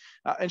happen,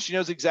 and she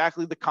knows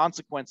exactly the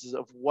consequences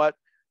of what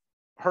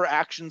her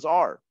actions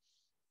are.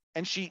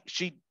 And she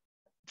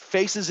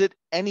faces it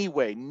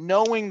anyway,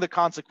 knowing the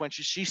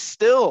consequences. She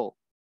still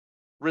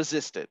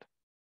resisted.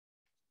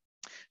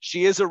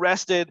 She is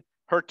arrested.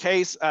 Her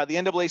case, the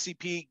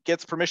NAACP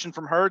gets permission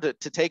from her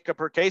to take up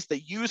her case.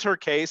 They use her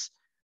case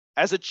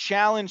as a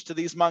challenge to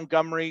these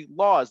Montgomery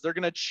laws. They're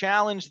going to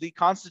challenge the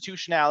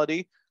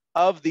constitutionality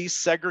of these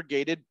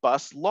segregated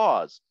bus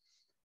laws.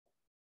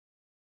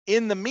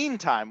 In the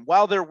meantime,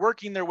 while they're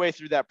working their way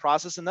through that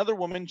process, another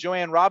woman,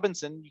 Joanne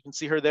Robinson, you can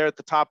see her there at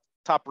the top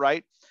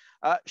right,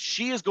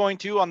 she is going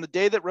to, on the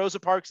day that Rosa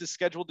Parks is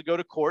scheduled to go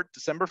to court,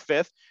 December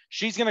 5th,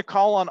 she's going to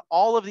call on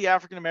all of the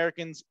African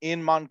Americans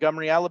in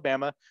Montgomery,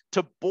 Alabama,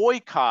 to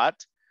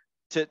boycott,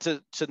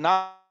 to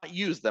not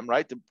use them,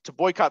 right? To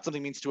boycott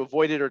something means to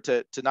avoid it or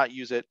to not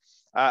use it.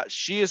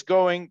 She is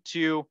going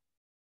to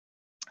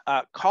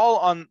call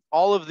on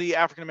all of the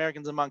African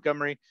Americans in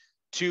Montgomery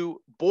to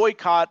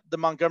boycott the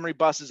Montgomery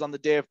buses on the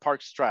day of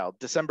Parks' trial,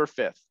 December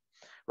 5th,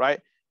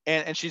 right?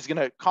 And she's going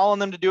to call on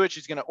them to do it.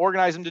 She's going to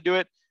organize them to do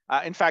it.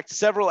 In fact,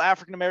 several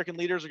African-American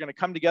leaders are going to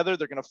come together.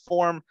 They're going to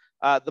form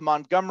the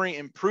Montgomery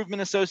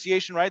Improvement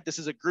Association, right? This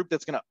is a group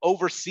that's going to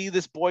oversee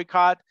this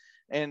boycott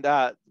and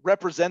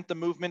represent the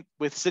movement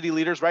with city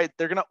leaders, right?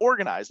 They're going to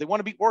organize. They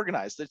want to be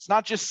organized. It's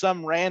not just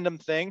some random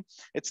thing.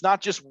 It's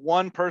not just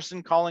one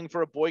person calling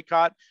for a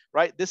boycott,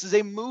 right? This is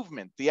a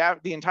movement. The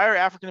entire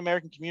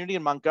African-American community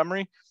in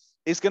Montgomery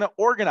is going to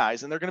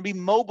organize, and they're going to be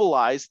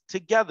mobilized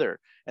together,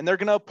 and they're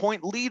going to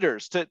appoint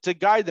leaders to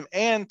guide them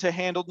and to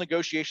handle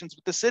negotiations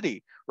with the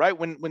city, right?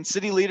 When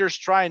city leaders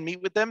try and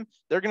meet with them,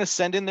 they're going to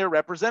send in their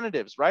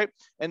representatives, right?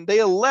 And they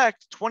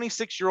elect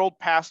 26-year-old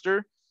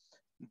pastor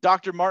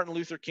Dr. Martin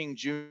Luther King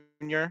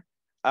Jr.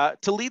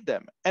 To lead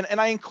them. And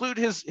I include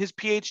his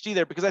PhD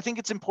there because I think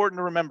it's important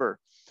to remember.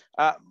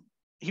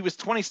 He was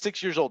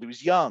 26 years old. He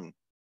was young.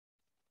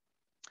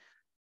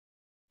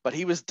 But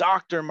he was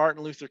Dr.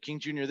 Martin Luther King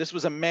Jr. This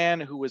was a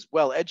man who was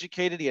well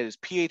educated. He had his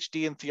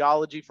PhD in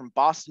theology from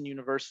Boston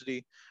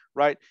University,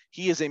 right?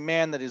 He is a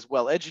man that is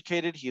well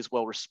educated. He is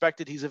well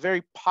respected. He's a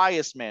very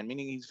pious man,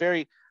 meaning he's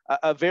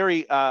a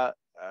very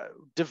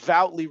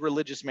devoutly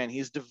religious man. He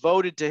is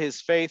devoted to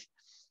his faith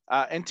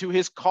and to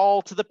his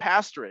call to the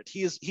pastorate.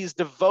 He's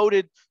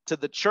devoted to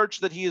the church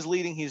that he is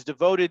leading. He's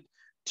devoted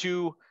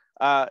to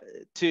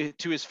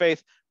his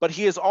faith, but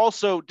he is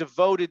also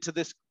devoted to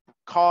this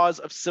cause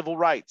of civil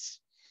rights.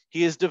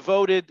 He is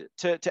devoted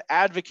to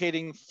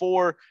advocating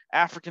for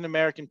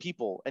African-American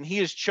people, and he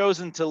has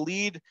chosen to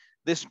lead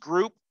this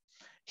group.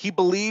 He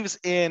believes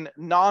in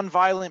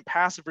nonviolent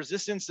passive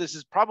resistance. This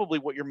is probably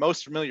what you're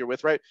most familiar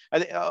with, right?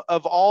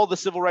 Of all the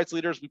civil rights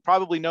leaders, we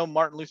probably know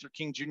Martin Luther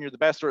King Jr. the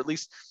best, or at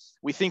least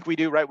we think we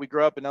do, right? We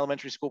grew up in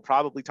elementary school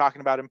probably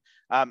talking about him.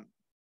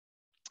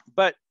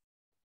 But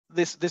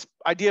this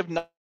idea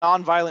of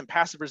nonviolent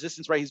passive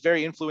resistance, right? He's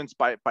very influenced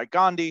by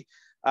Gandhi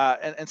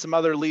and some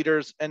other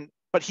leaders,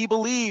 but he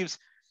believes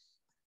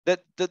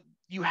that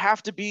you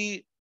have to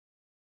be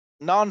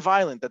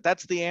nonviolent,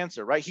 that's the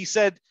answer, right? He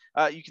said,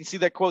 you can see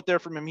that quote there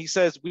from him. He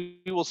says, we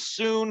will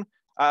soon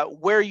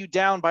wear you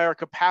down by our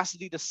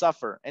capacity to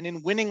suffer. And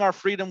in winning our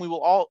freedom, we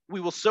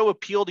will so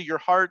appeal to your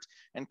heart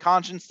and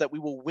conscience that we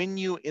will win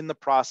you in the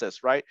process,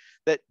 right?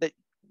 That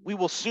we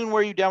will soon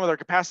wear you down with our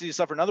capacity to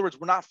suffer. In other words,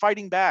 we're not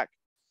fighting back.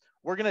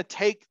 We're going to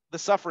take the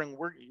suffering.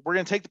 We're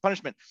going to take the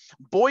punishment.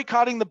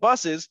 Boycotting the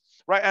buses,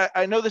 right?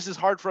 I know this is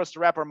hard for us to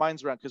wrap our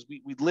minds around because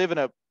we live in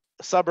a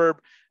suburb,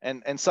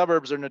 and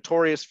suburbs are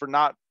notorious for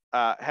not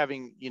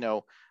having,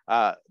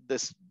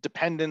 this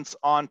dependence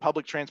on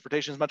public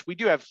transportation as much. We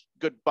do have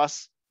good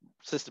bus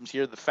systems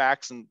here, the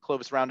FACTS and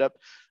Clovis Roundup.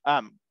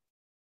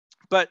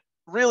 But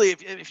really,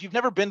 if you've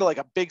never been to like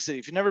a big city,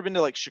 if you've never been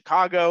to like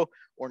Chicago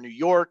or New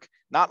York,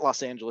 not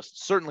Los Angeles,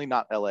 certainly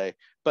not LA,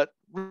 but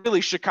really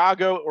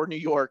Chicago or New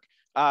York,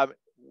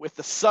 with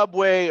the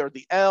subway or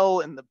the L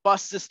and the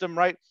bus system,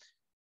 right?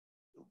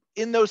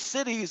 In those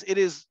cities, it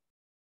is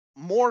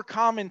more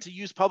common to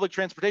use public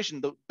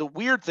transportation. The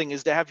weird thing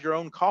is to have your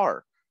own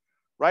car,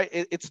 right?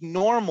 It's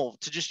normal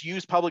to just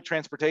use public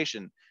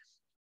transportation.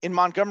 In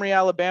Montgomery,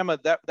 Alabama,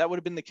 that would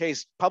have been the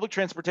case. Public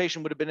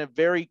transportation would have been a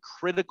very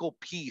critical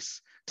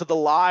piece to the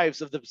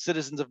lives of the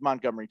citizens of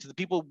Montgomery, to the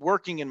people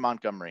working in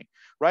Montgomery,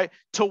 right?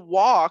 To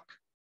walk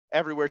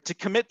everywhere, to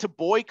commit to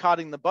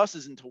boycotting the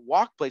buses and to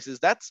walk places,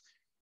 that's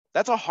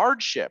a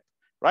hardship,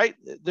 right?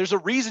 There's a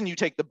reason you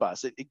take the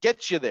bus. It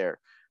gets you there,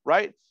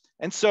 right?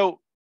 And so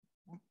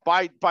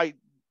by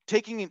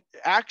taking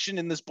action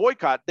in this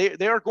boycott,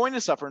 they are going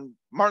to suffer. And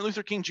Martin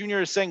Luther King Jr.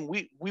 is saying,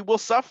 we will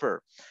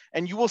suffer,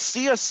 and you will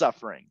see us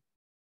suffering.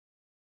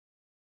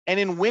 And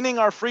in winning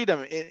our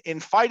freedom, in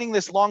fighting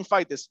this long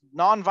fight, this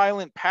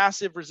nonviolent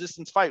passive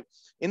resistance fight,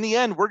 in the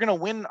end, we're going to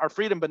win our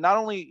freedom. But not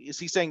only is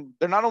he saying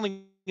they're not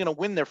only going to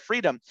win their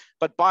freedom,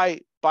 but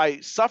by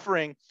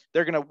suffering,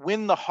 they're going to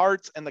win the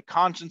hearts and the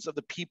conscience of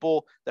the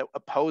people that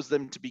oppose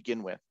them to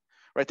begin with.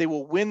 Right? They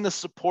will win the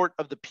support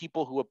of the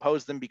people who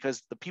oppose them,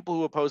 because the people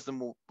who oppose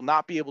them will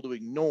not be able to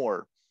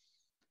ignore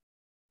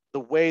the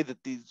way that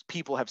these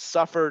people have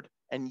suffered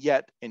and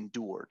yet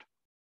endured.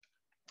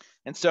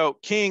 And so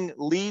King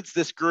leads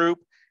this group,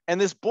 and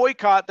this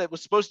boycott that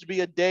was supposed to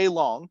be a day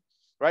long,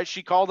 right?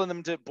 She called on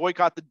them to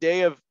boycott the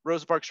day of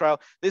Rosa Parks'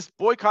 trial. This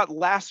boycott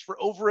lasts for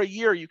over a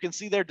year. You can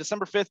see there,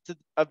 December 5th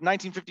of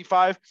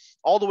 1955,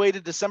 all the way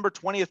to December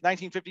 20th,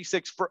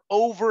 1956. For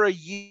over a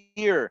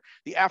year,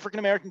 the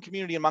African-American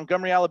community in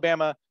Montgomery,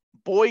 Alabama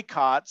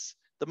boycotts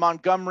the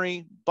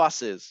Montgomery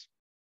buses.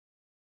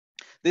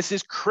 This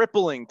is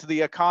crippling to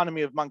the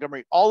economy of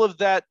Montgomery.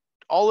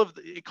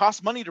 It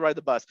costs money to ride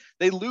the bus.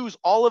 They lose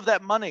all of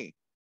that money.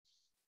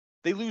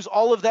 And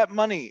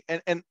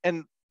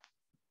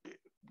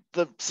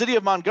the city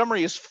of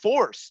Montgomery is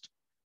forced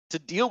to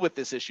deal with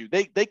this issue.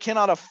 They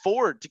cannot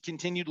afford to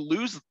continue to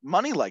lose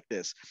money like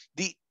this.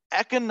 The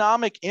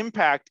economic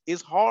impact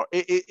is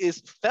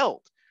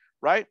felt,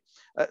 right?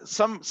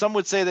 Some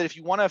would say that if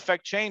you want to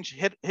affect change,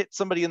 hit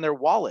somebody in their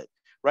wallet,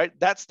 right?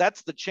 That's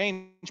the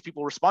change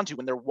people respond to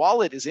when their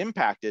wallet is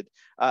impacted.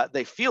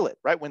 They feel it,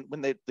 right?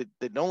 When they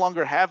no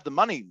longer have the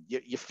money,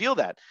 you feel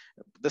that.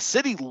 The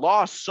city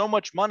lost so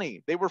much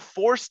money. They were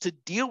forced to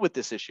deal with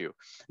this issue,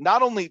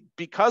 not only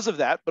because of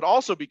that, but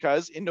also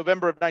because in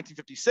November of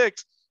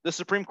 1956, the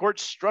Supreme Court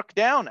struck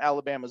down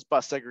Alabama's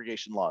bus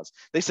segregation laws.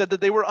 They said that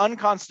they were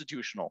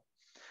unconstitutional.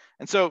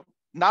 And so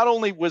not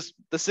only was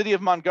the city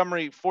of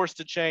Montgomery forced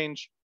to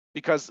change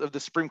because of the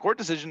Supreme Court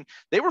decision,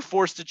 they were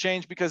forced to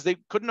change because they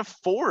couldn't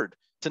afford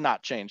to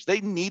not change.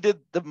 They needed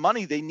the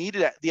money. They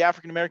needed the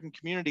African-American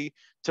community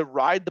to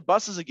ride the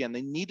buses again.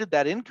 They needed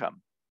that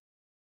income.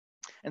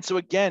 And so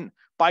again,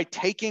 by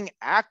taking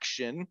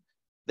action,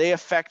 they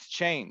affect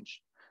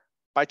change.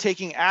 By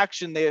taking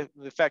action, they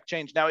affect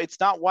change. Now,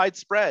 it's not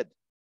widespread.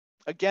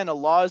 Again, a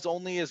law is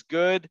only as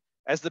good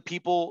as the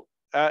people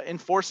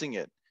enforcing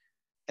it.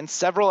 And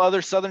several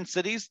other southern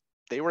cities,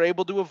 they were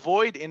able to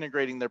avoid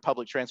integrating their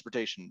public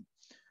transportation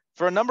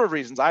for a number of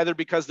reasons, either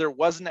because there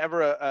wasn't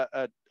ever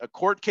a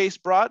court case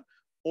brought,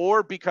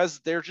 or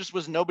because there just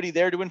was nobody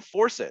there to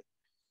enforce it.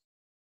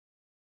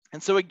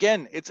 And so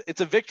again,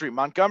 it's a victory.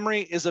 Montgomery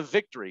is a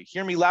victory.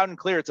 Hear me loud and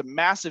clear. It's a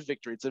massive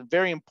victory. It's a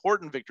very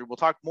important victory. We'll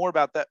talk more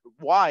about that,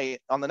 why,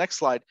 on the next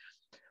slide.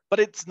 But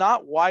it's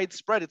not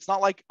widespread. It's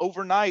not like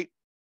overnight,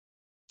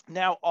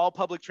 now all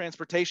public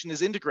transportation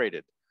is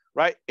integrated,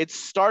 right? It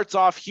starts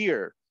off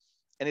here,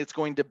 and it's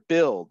going to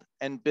build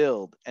and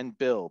build and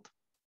build.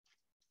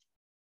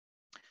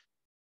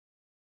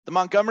 The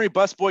Montgomery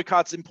bus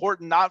boycott's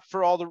important, not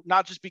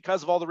just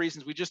because of all the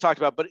reasons we just talked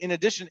about, but in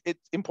addition,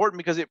 it's important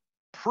because it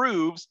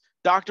proves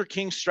Dr.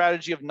 King's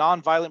strategy of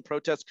nonviolent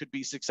protest could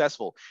be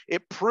successful.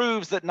 It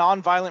proves that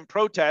nonviolent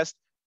protest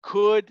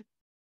could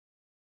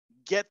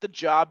get the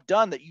job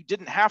done, that you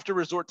didn't have to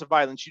resort to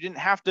violence. You didn't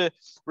have to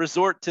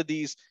resort to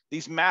these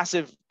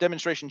massive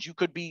demonstrations. You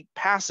could be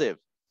passive,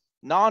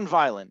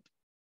 nonviolent,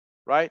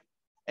 right?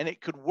 And it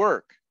could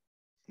work.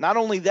 Not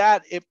only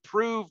that, it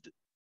proved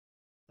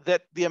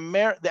that the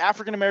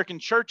African-American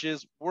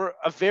churches were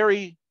a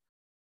very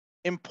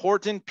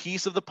important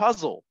piece of the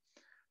puzzle,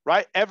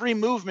 right? Every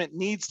movement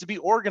needs to be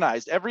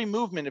organized. Every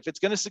movement, if it's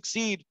going to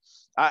succeed,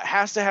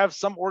 has to have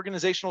some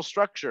organizational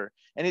structure.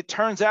 And it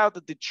turns out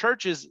that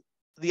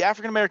the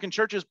African-American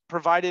churches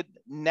provided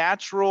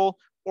natural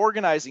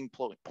organizing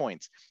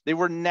points. They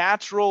were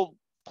natural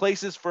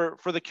places for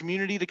the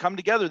community to come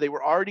together. They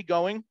were already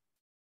going,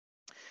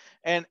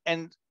 and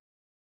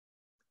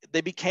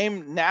they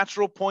became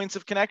natural points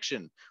of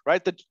connection,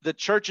 right? The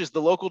churches,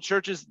 the local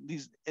churches,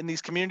 in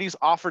these communities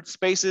offered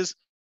spaces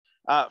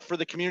for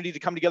the community to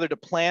come together to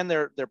plan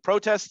their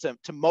protests,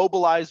 to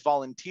mobilize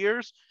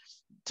volunteers,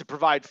 to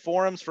provide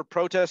forums for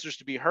protesters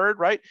to be heard,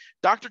 right?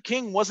 Dr.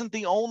 King wasn't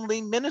the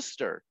only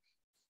minister.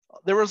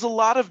 There was a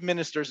lot of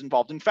ministers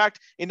involved. In fact,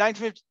 in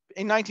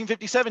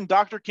 1957,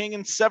 Dr. King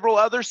and several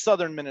other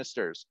Southern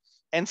ministers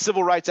and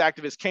civil rights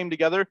activists came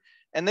together,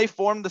 and they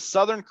formed the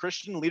Southern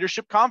Christian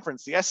Leadership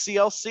Conference, the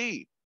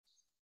SCLC.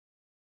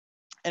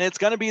 And it's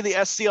going to be the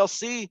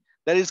SCLC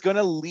that is going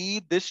to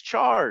lead this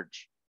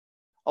charge.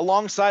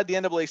 Alongside the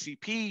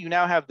NAACP, you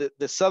now have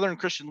the Southern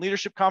Christian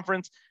Leadership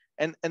Conference,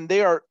 and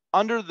they are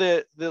under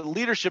the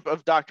leadership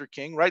of Dr.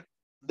 King, right?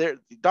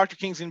 Dr.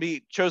 King's going to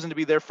be chosen to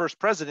be their first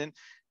president.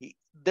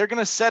 They're going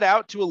to set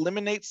out to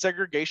eliminate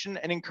segregation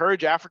and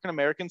encourage African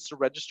Americans to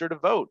register to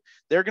vote.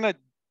 They're going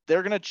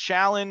to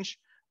challenge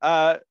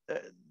the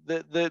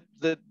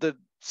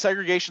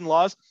segregation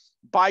laws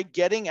by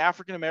getting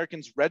African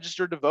Americans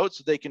registered to vote,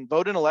 so they can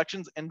vote in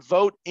elections and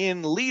vote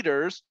in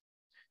leaders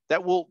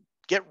that will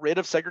get rid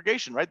of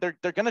segregation. Right?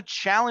 They're going to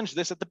challenge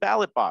this at the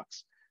ballot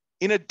box.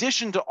 In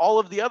addition to all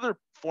of the other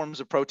forms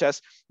of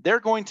protest, they're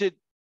going to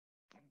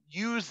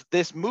use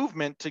this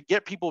movement to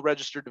get people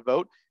registered to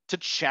vote, to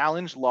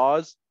challenge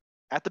laws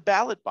at the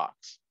ballot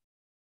box.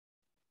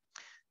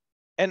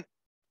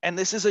 And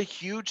this is a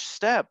huge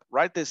step,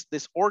 right? This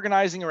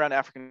organizing around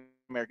African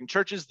American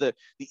churches, the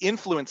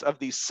influence of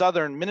these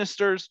Southern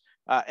ministers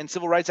and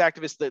civil rights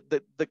activists,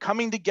 the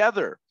coming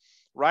together,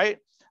 right,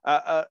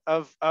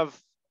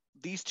 of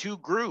these two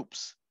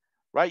groups,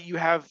 right? You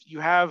have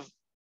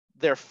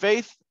their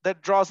faith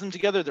that draws them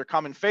together, their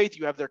common faith.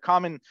 You have their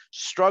common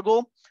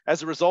struggle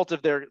as a result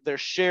of their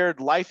shared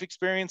life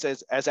experience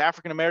as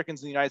African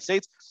Americans in the United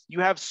States. You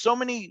have so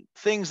many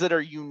things that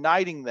are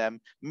uniting them,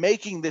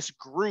 making this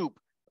group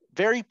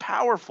very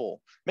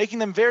powerful, making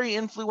them very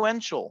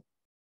influential,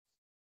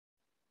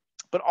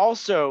 but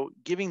also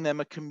giving them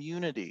a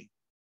community.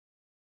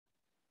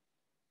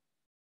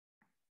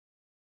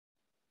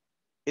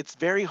 It's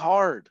very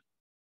hard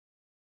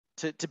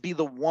to be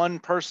the one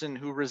person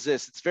who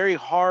resists. It's very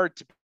hard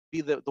to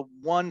be the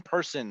one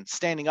person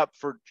standing up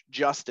for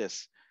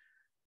justice.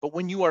 But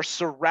when you are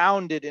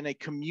surrounded in a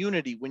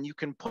community, when you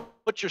can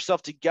put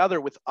yourself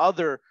together with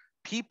other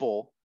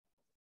people,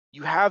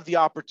 you have the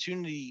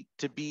opportunity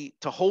to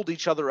hold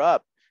each other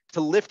up,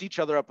 to lift each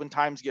other up when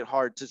times get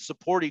hard, to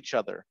support each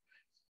other.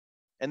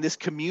 And this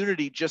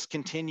community just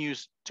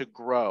continues to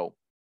grow.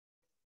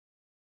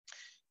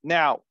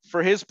 Now,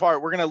 for his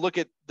part, we're going to look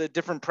at the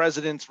different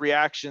presidents'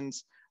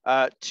 reactions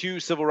to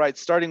civil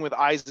rights, starting with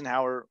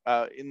Eisenhower.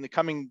 In the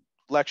coming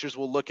lectures,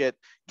 we'll look at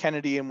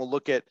Kennedy and we'll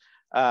look at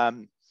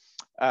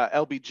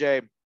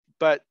LBJ.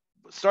 But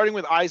starting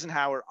with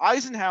Eisenhower,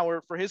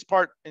 for his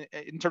part,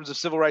 in terms of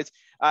civil rights,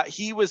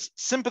 he was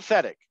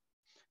sympathetic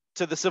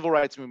to the civil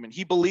rights movement.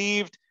 He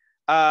believed,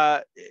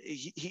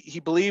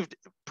 he believed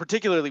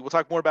particularly, we'll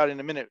talk more about it in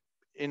a minute,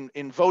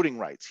 in voting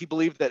rights. He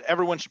believed that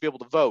everyone should be able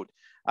to vote.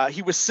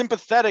 He was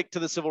sympathetic to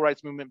the civil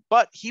rights movement,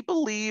 but he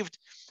believed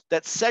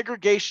that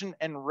segregation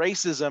and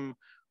racism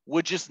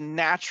would just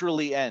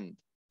naturally end.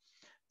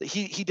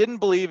 He didn't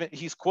believe it.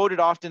 He's quoted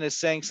often as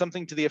saying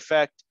something to the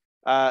effect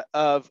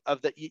of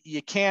that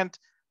you can't,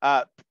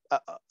 a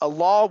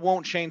law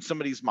won't change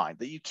somebody's mind,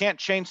 that you can't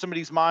change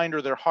somebody's mind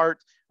or their heart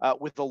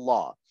with the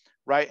law,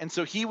 right? And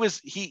so he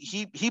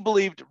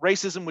believed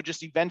racism would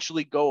just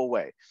eventually go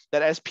away,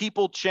 that as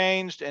people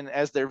changed and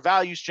as their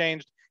values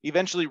changed,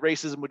 eventually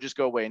racism would just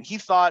go away. And he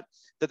thought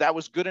that that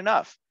was good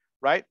enough,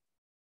 right?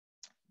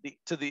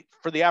 For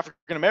the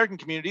African American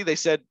community, they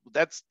said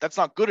that's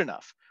not good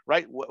enough,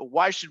 right?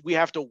 Why should we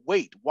have to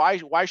wait?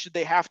 Why should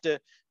they have to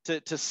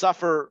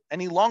suffer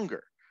any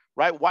longer,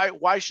 right?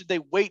 Why should they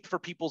wait for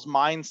people's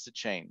minds to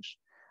change?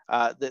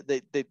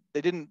 They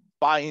didn't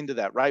buy into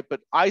that, right?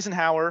 But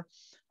Eisenhower,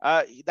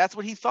 that's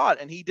what he thought,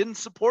 and he didn't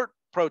support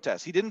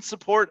protests. He didn't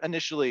support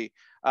initially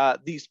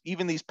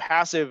these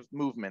passive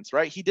movements,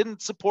 right? He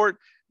didn't support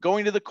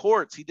going to the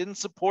courts. He didn't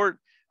support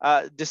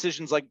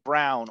decisions like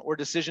Brown or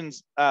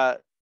decisions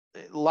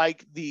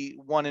like the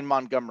one in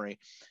Montgomery.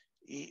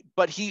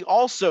 But he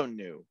also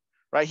knew,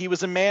 right? He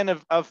was a man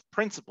of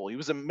principle. He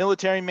was a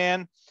military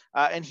man,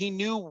 and he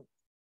knew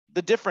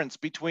the difference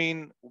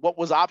between what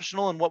was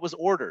optional and what was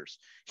orders.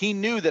 He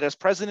knew that as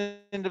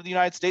president of the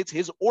United States,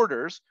 his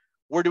orders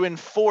were to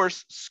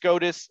enforce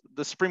SCOTUS,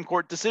 the Supreme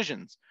Court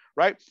decisions,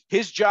 right?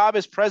 His job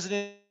as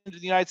president of the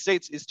United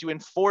States is to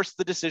enforce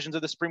the decisions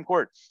of the Supreme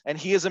Court. And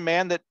he is a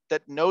man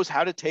that knows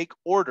how to take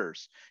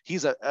orders.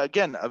 He's,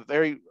 again, a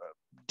very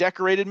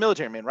decorated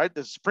military man, right?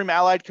 The Supreme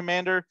Allied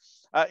Commander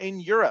in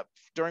Europe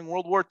during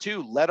World War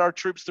II, led our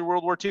troops through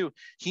World War II.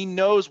 He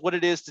knows what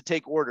it is to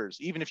take orders.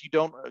 Even if you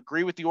don't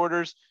agree with the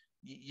orders,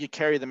 you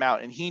carry them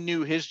out. And he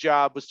knew his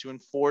job was to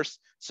enforce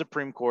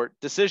Supreme Court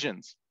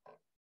decisions.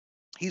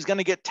 He's going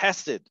to get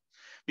tested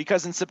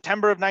because in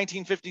September of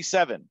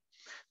 1957,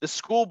 the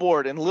school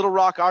board in Little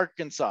Rock,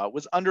 Arkansas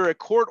was under a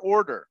court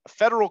order, a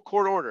federal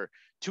court order,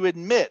 to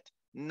admit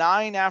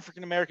 9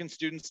 African-American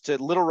students to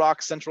Little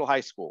Rock Central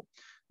High School.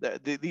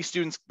 These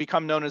students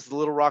become known as the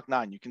Little Rock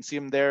Nine. You can see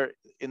them there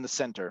in the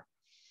center,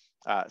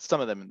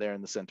 some of them there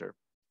in the center.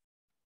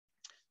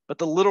 But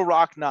the Little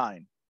Rock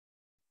Nine,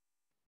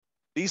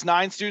 these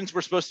 9 students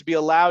were supposed to be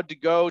allowed to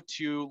go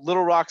to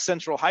Little Rock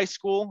Central High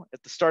School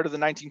at the start of the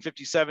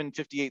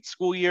 1957-58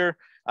 school year.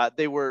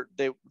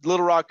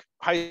 Little Rock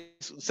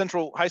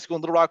Central High School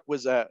in Little Rock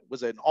was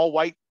an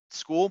all-white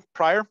school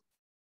prior,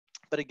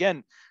 but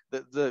again,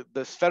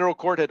 the federal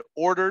court had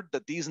ordered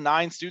that these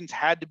 9 students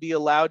had to be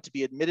allowed to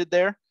be admitted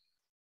there.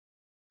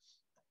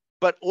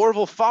 But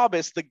Orville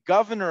Faubus, the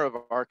governor of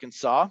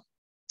Arkansas,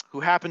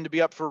 who happened to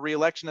be up for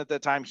re-election at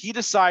that time, he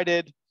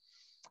decided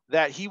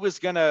that he was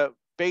going to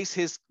base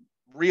his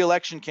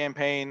re-election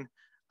campaign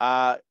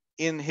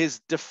in his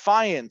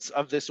defiance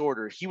of this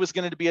order. He was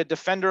going to be a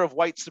defender of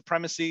white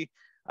supremacy,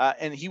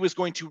 and he was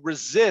going to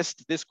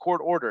resist this court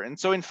order. And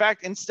so, in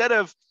fact, instead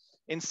of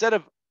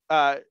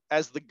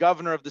as the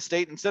governor of the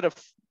state, instead of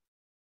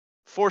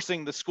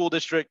forcing the school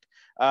district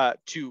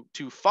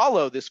to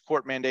follow this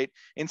court mandate,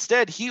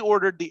 instead he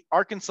ordered the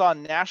Arkansas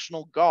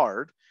National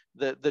Guard,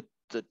 the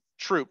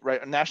troop,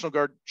 right, National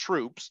Guard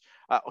troops,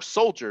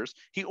 soldiers.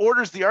 He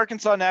orders the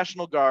Arkansas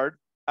National Guard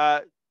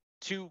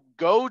to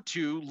go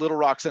to Little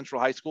Rock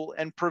Central High School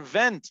and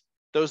prevent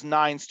those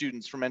 9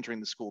 students from entering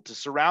the school, to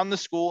surround the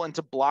school and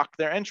to block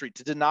their entry,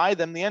 to deny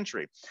them the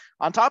entry.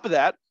 On top of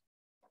that,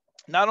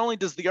 not only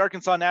does the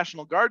Arkansas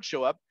National Guard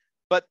show up,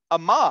 but a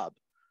mob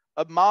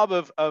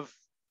of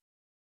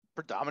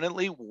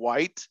predominantly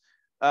white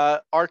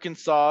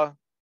Arkansas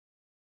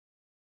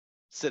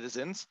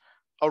citizens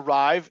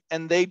arrive,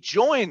 and they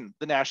join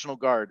the National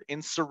Guard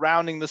in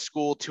surrounding the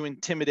school to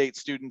intimidate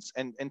students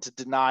and to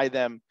deny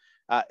them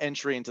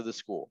entry into the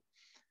school.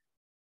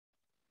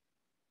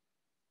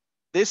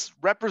 This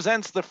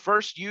represents the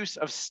first use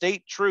of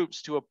state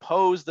troops to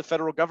oppose the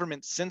federal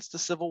government since the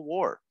Civil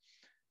War,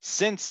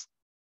 since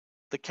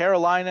the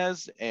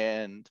Carolinas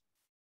and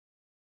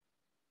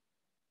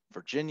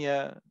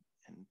Virginia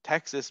and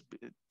Texas.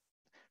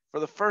 For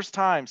the first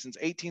time since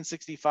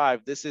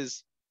 1865, this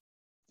is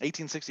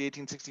 1860,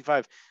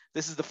 1865,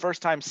 this is the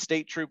first time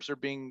state troops are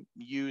being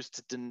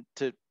used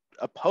to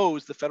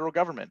oppose the federal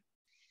government.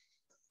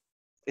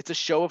 It's a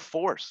show of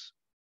force.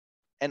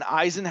 And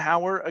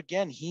Eisenhower,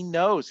 again, he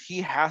knows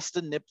he has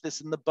to nip this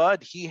in the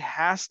bud. He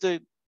has to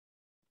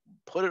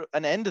put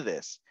an end to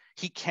this.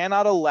 He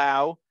cannot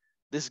allow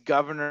this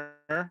governor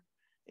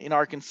in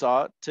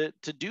Arkansas to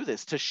do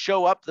this, to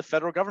show up the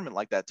federal government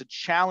like that, to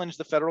challenge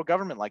the federal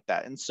government like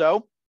that. And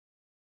so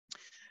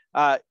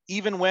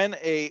even when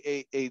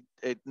a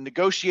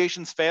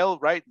negotiations fail,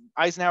 right?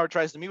 Eisenhower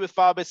tries to meet with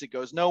Faubus, it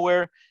goes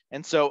nowhere.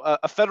 And so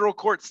a federal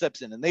court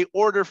steps in and they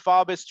order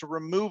Faubus to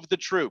remove the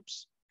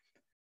troops.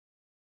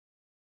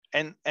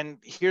 And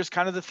here's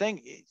kind of the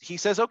thing. He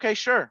says, okay,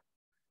 sure.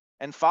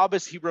 And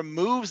Faubus, he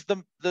removes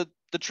the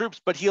troops,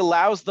 but he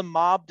allows the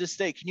mob to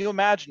stay. Can you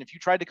imagine if you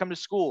tried to come to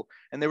school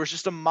and there was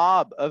just a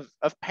mob of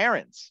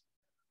parents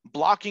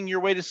blocking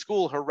your way to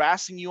school,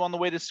 harassing you on the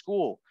way to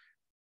school,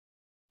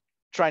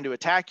 trying to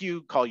attack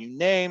you, call you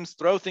names,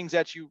 throw things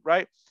at you,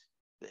 right?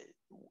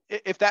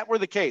 If that were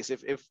the case,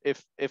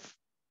 if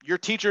your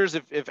teachers,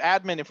 if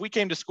admin, if we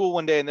came to school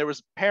one day and there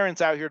was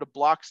parents out here to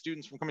block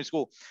students from coming to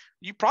school,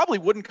 you probably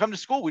wouldn't come to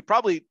school. We'd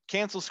probably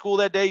cancel school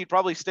that day. You'd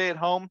probably stay at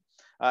home.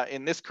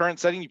 In this current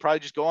setting, you probably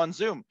just go on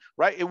Zoom,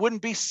 right? It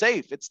wouldn't be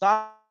safe. It's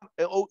not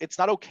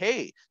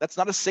okay. That's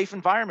not a safe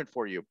environment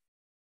for you.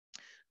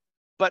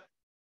 But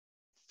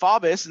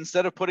Faubus,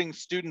 instead of putting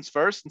students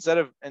first,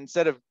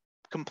 instead of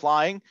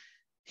complying,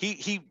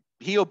 he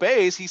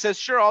obeys. He says,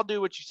 sure, I'll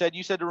do what you said.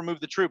 You said to remove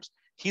the troops.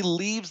 He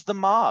leaves the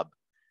mob.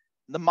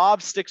 The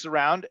mob sticks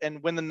around,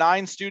 and when the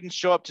 9 students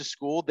show up to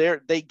school,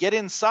 they get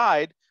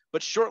inside.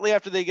 But shortly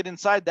after they get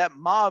inside, that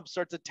mob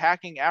starts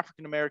attacking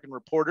African-American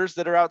reporters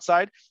that are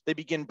outside. They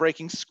begin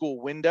breaking school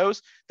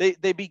windows.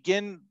 They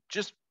begin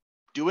just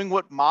doing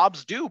what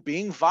mobs do,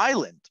 being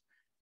violent.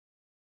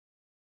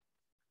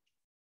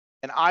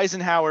 And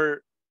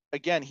Eisenhower,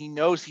 again, he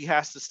knows he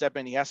has to step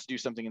in. He has to do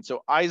something. And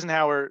so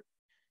Eisenhower,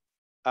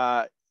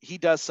 he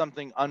does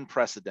something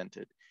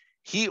unprecedented.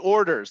 He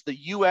orders the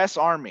U.S.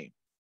 Army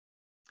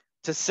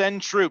to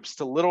send troops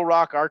to Little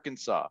Rock,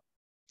 Arkansas.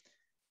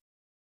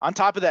 On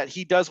top of that,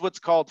 he does what's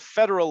called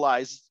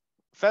federalizing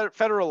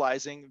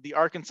the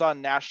Arkansas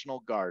National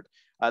Guard.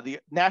 The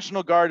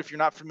National Guard, if you're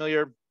not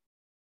familiar,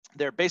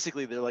 they're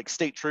like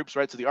state troops,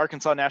 right? So the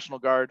Arkansas National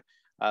Guard,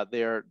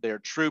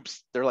 they're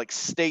troops, they're like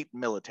state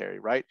military,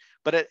 right?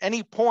 But at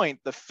any point,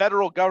 the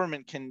federal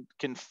government can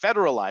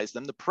federalize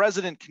them. The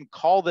president can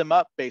call them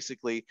up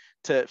basically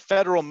to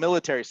federal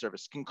military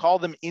service, can call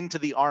them into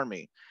the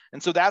army.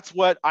 And so that's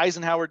what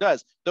Eisenhower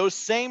does. Those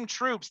same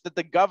troops that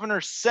the governor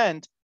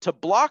sent to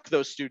block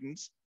those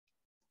students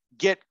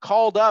get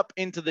called up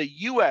into the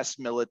U.S.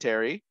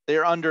 military.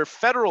 They're under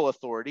federal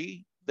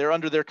authority. They're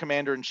under their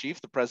commander-in-chief,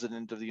 the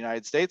president of the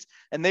United States,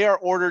 and they are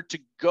ordered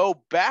to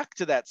go back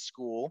to that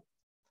school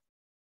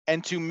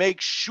and to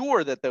make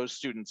sure that those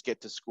students get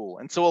to school.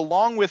 And so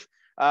along with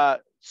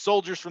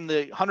soldiers from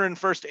the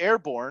 101st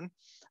Airborne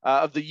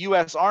of the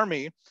U.S.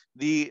 Army,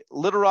 the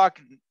Arkansas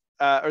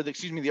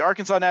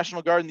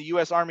National Guard and the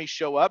U.S. Army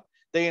show up.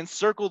 They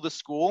encircle the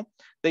school,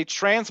 they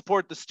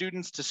transport the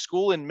students to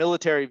school in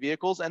military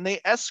vehicles, and they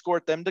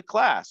escort them to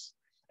class.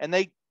 And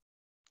they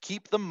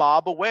keep the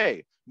mob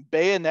away.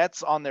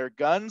 Bayonets on their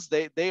guns.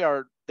 They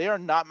are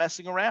not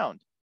messing around.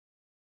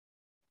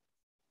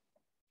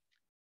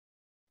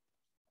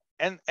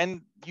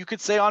 And you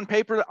could say on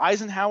paper that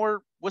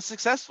Eisenhower was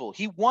successful.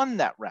 He won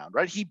that round,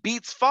 right? He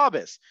beats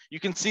Faubus. You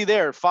can see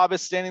there,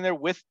 Faubus standing there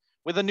with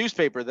a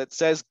newspaper that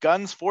says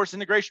guns force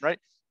integration, right?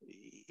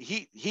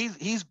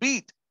 He's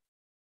beat.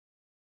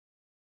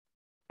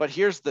 But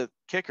here's the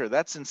kicker.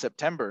 That's in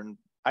September. And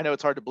I know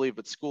it's hard to believe,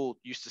 but school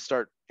used to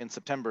start in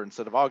September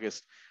instead of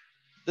August.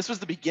 This was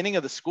the beginning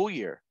of the school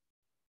year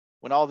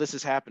when all this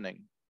is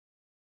happening.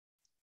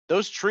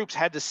 Those troops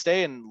had to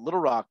stay in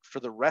Little Rock for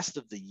the rest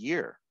of the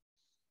year.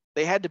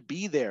 They had to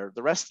be there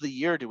the rest of the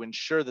year to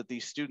ensure that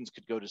these students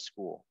could go to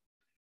school.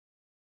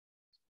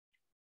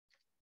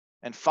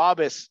 And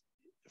Faubus,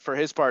 for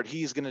his part,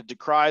 he's going to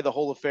decry the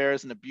whole affair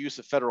as an abuse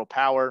of federal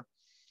power.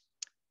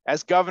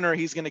 As governor,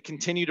 he's going to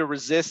continue to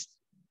resist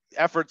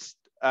efforts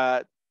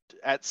at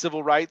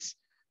civil rights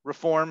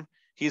reform.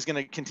 He's going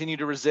to continue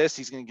to resist.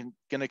 He's going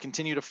to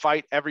continue to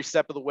fight every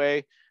step of the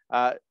way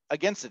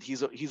against it.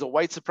 He's a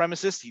white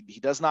supremacist. He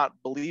does not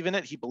believe in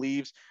it. He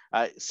believes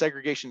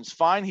segregation is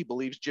fine. He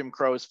believes Jim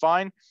Crow is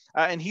fine.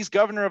 And he's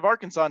governor of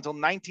Arkansas until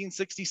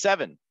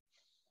 1967.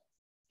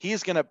 He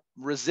is going to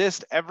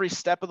resist every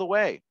step of the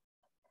way.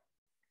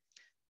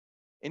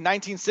 In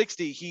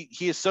 1960,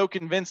 he is so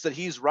convinced that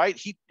he's right,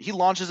 he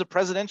launches a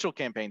presidential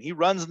campaign. He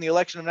runs in the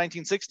election of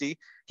 1960.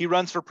 He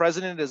runs for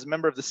president as a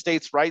member of the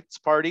States' Rights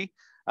Party,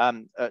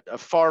 a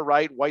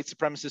far-right white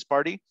supremacist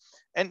party.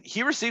 And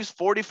he receives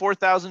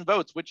 44,000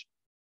 votes, which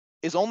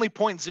is only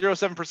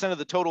 0.07% of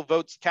the total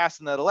votes cast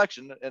in that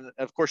election. And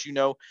of course,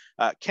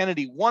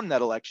 Kennedy won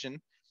that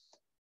election.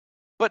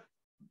 But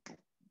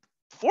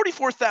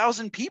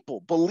 44,000 people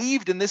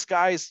believed in this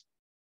guy's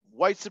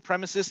white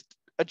supremacist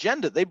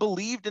agenda. They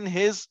believed in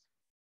his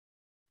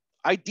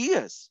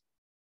ideas.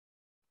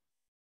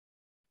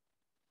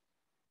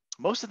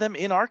 Most of them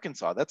in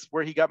Arkansas. That's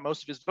where he got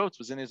most of his votes,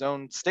 was in his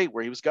own state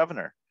where he was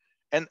governor.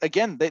 And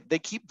again, they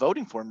keep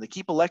voting for him. They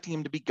keep electing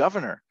him to be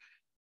governor.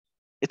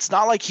 It's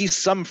not like he's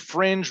some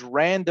fringe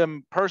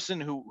random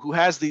person who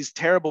has these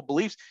terrible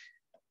beliefs.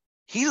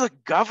 He's a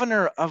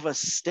governor of a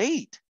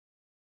state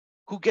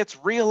who gets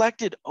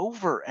reelected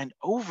over and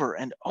over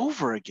and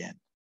over again.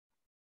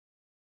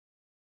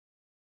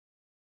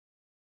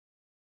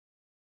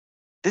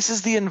 This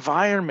is the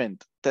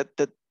environment that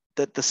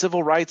the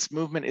civil rights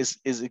movement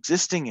is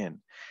existing in.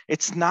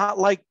 It's not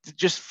like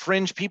just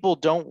fringe people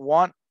don't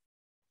want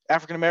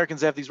African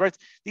Americans to have these rights.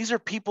 These are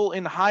people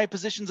in high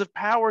positions of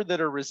power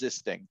that are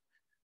resisting.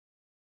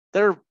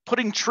 They're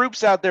putting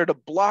troops out there to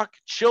block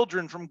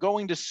children from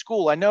going to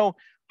school. I know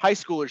high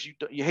schoolers,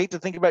 you hate to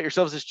think about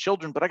yourselves as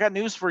children, but I got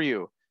news for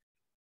you.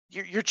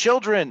 You're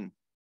children.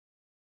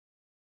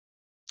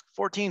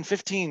 14,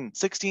 15,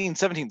 16,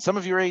 17, some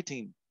of you are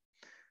 18.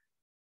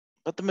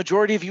 But the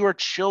majority of you are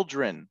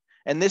children.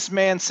 And this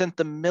man sent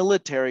the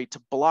military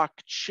to block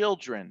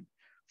children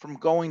from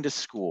going to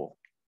school.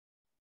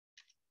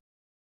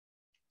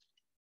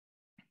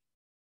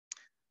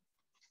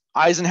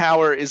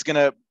 Eisenhower is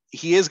going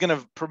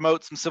to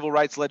promote some civil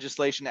rights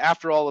legislation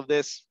after all of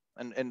this,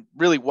 and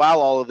really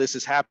while all of this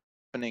is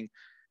happening.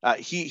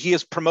 He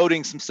is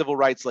promoting some civil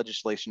rights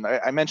legislation.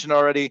 I mentioned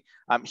already,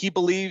 he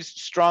believes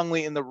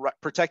strongly in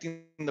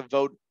protecting the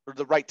vote, or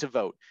the right to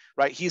vote,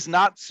 right? He's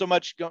not so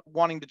much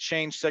wanting to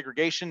change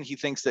segregation. He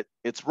thinks that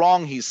it's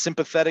wrong. He's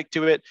sympathetic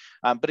to it.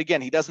 But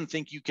again, he doesn't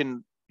think you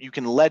can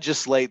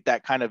legislate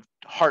that kind of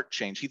heart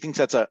change. He thinks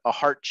that's a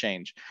heart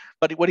change.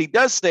 But what he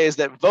does say is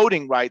that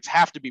voting rights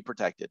have to be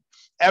protected.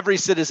 Every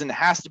citizen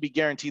has to be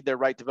guaranteed their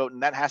right to vote,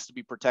 and that has to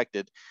be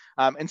protected.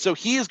 And so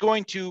he is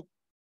going to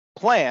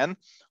plan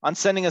on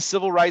sending a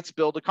civil rights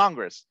bill to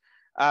Congress.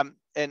 And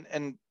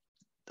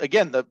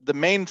again, the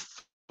main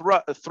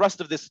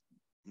thrust of this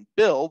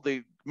bill,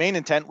 the main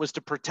intent was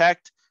to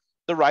protect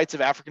the rights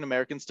of African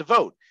Americans to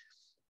vote.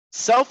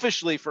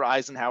 Selfishly for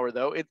Eisenhower,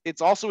 though,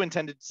 it's also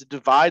intended to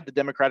divide the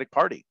Democratic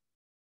Party.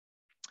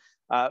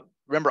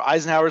 Remember,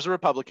 Eisenhower is a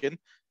Republican,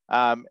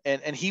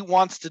 and he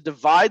wants to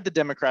divide the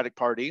Democratic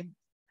Party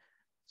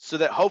so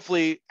that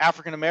hopefully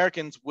African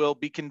Americans will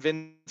be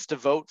convinced to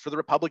vote for the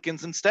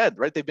Republicans instead,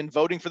 right? They've been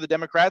voting for the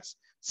Democrats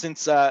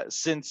since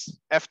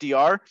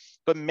FDR,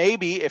 but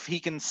maybe if he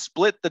can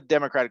split the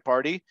Democratic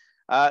Party,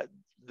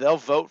 they'll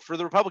vote for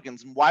the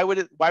Republicans. And why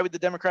would the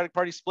Democratic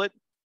Party split?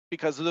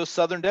 Because of those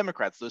Southern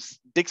Democrats, those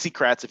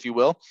Dixiecrats, if you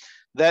will,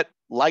 that,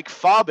 like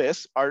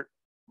Faubus,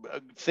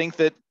 think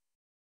that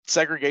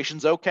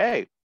segregation's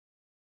okay.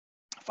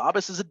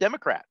 Faubus is a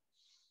Democrat.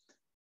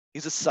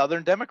 He's a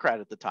Southern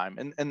Democrat at the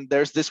time. And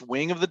there's this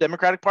wing of the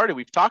Democratic Party.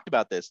 We've talked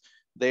about this.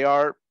 They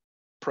are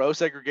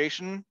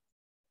pro-segregation,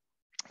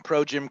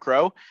 pro-Jim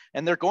Crow,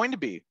 and they're going to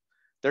be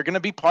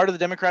part of the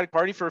Democratic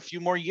Party for a few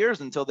more years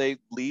until they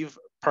leave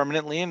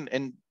permanently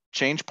and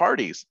change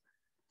parties.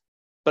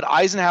 But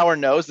Eisenhower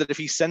knows that if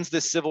he sends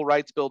this civil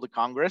rights bill to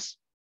Congress,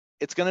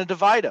 it's going to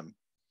divide them.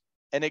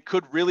 And it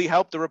could really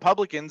help the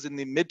Republicans in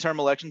the midterm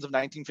elections of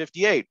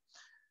 1958.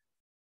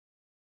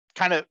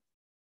 Kind of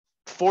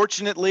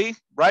fortunately,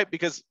 right?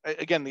 Because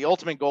again, the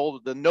ultimate goal,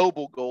 the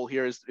noble goal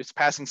here is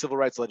passing civil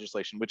rights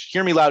legislation, which,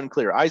 hear me loud and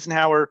clear,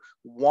 Eisenhower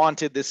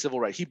wanted this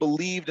civil right. He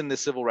believed in this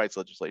civil rights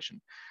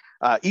legislation.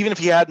 Even if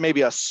he had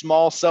maybe a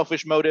small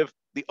selfish motive,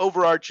 the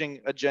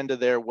overarching agenda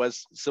there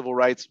was civil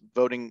rights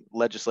voting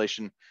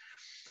legislation.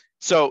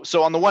 So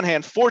on the one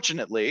hand,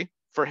 fortunately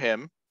for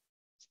him,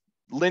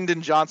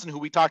 Lyndon Johnson, who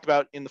we talked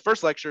about in the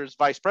first lecture, is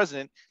vice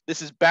president.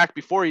 This is back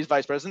before he's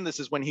vice president. This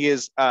is when he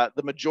is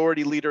the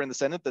majority leader in the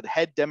Senate, the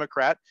head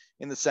Democrat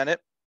in the Senate.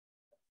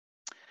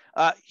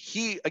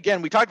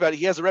 We talked about it.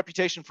 He has a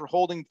reputation for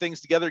holding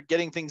things together,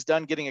 getting things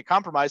done, getting a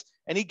compromise,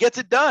 and he gets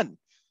it done.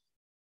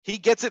 He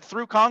gets it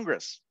through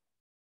Congress.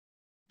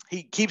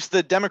 He keeps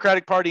the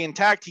Democratic Party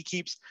intact. He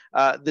keeps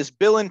this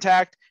bill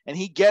intact, and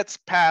he gets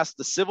past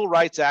the Civil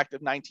Rights Act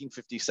of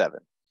 1957.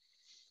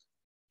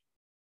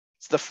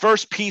 It's the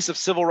first piece of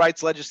civil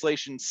rights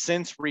legislation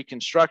since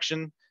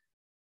Reconstruction,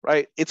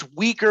 right? It's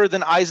weaker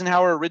than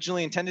Eisenhower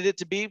originally intended it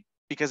to be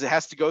because it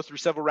has to go through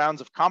several rounds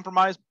of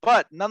compromise,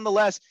 but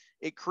nonetheless,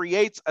 it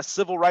creates a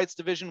civil rights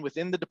division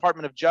within the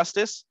Department of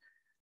Justice,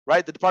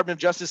 right? The Department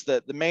of Justice,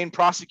 the main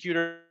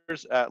prosecutors,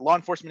 law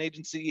enforcement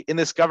agency in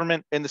this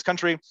government, in this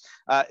country,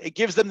 it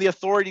gives them the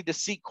authority to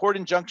seek court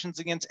injunctions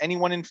against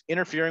anyone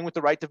interfering with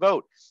the right to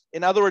vote.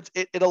 In other words,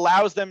 it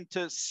allows them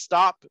to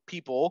stop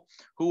people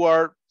who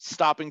are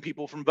stopping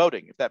people from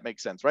voting, if that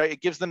makes sense, right?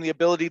 It gives them the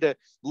ability to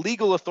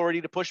legal authority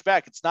to push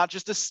back. It's not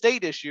just a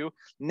state issue.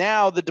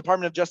 Now the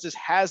Department of Justice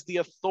has the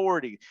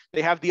authority.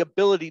 They have the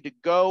ability to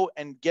go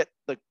and get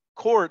the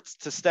courts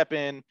to step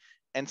in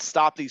and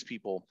stop these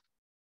people.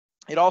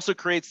 It also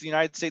creates the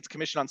United States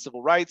Commission on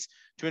Civil Rights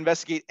to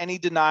investigate any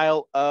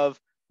denial of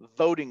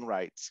voting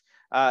rights.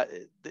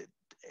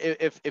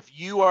 If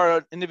you are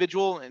an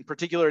individual, in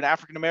particular an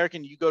African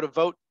American, you go to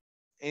vote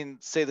in,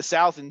 say, the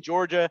South in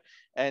Georgia,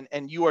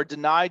 and you are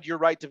denied your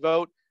right to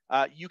vote,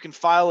 you can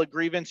file a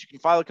grievance, you can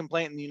file a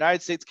complaint, and the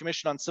United States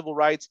Commission on Civil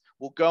Rights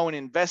will go and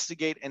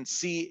investigate and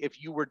see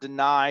if you were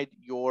denied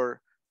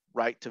your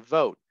right to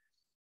vote.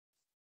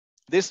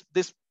 This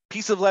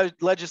piece of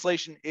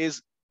legislation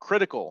is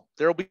critical.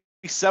 There will be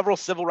several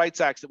civil rights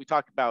acts that we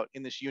talked about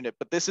in this unit,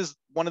 but this is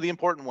one of the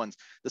important ones,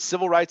 the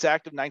Civil Rights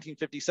Act of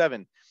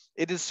 1957.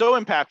 It is so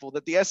impactful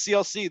that the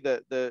SCLC,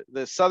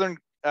 the Southern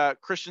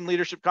Christian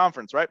Leadership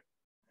Conference, right?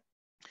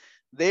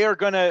 they are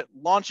going to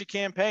launch a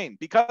campaign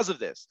because of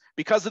this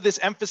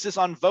emphasis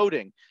on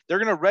voting. They're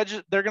going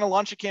to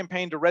launch a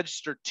campaign to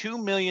register 2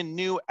 million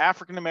new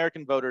African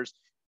American voters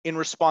in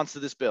response to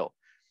this bill.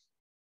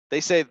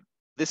 They say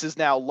this is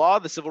now law.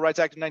 The Civil Rights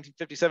Act of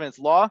 1957 is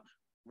law.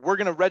 We're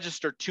going to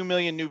register 2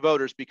 million new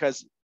voters,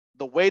 because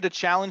the way to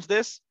challenge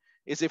this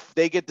is if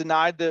they get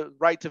denied the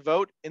right to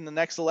vote in the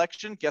next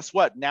election, guess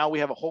what? Now we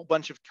have a whole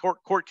bunch of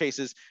court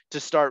cases to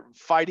start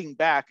fighting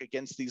back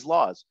against these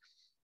laws.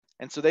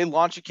 And so they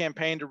launch a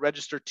campaign to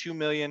register 2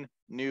 million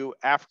new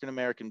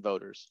African-American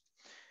voters.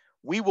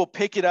 We will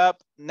pick it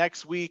up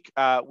next week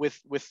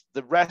with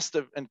the rest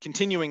of and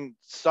continuing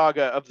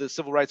saga of the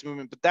civil rights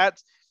movement. But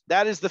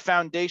that is the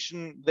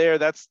foundation there.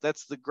 That's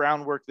the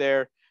groundwork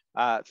there.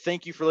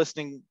 Thank you for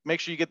listening. Make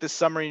sure you get this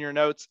summary in your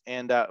notes,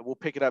 and we'll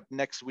pick it up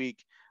next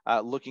week,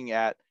 looking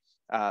at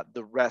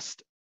the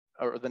rest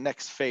or the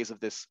next phase of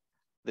this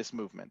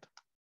movement.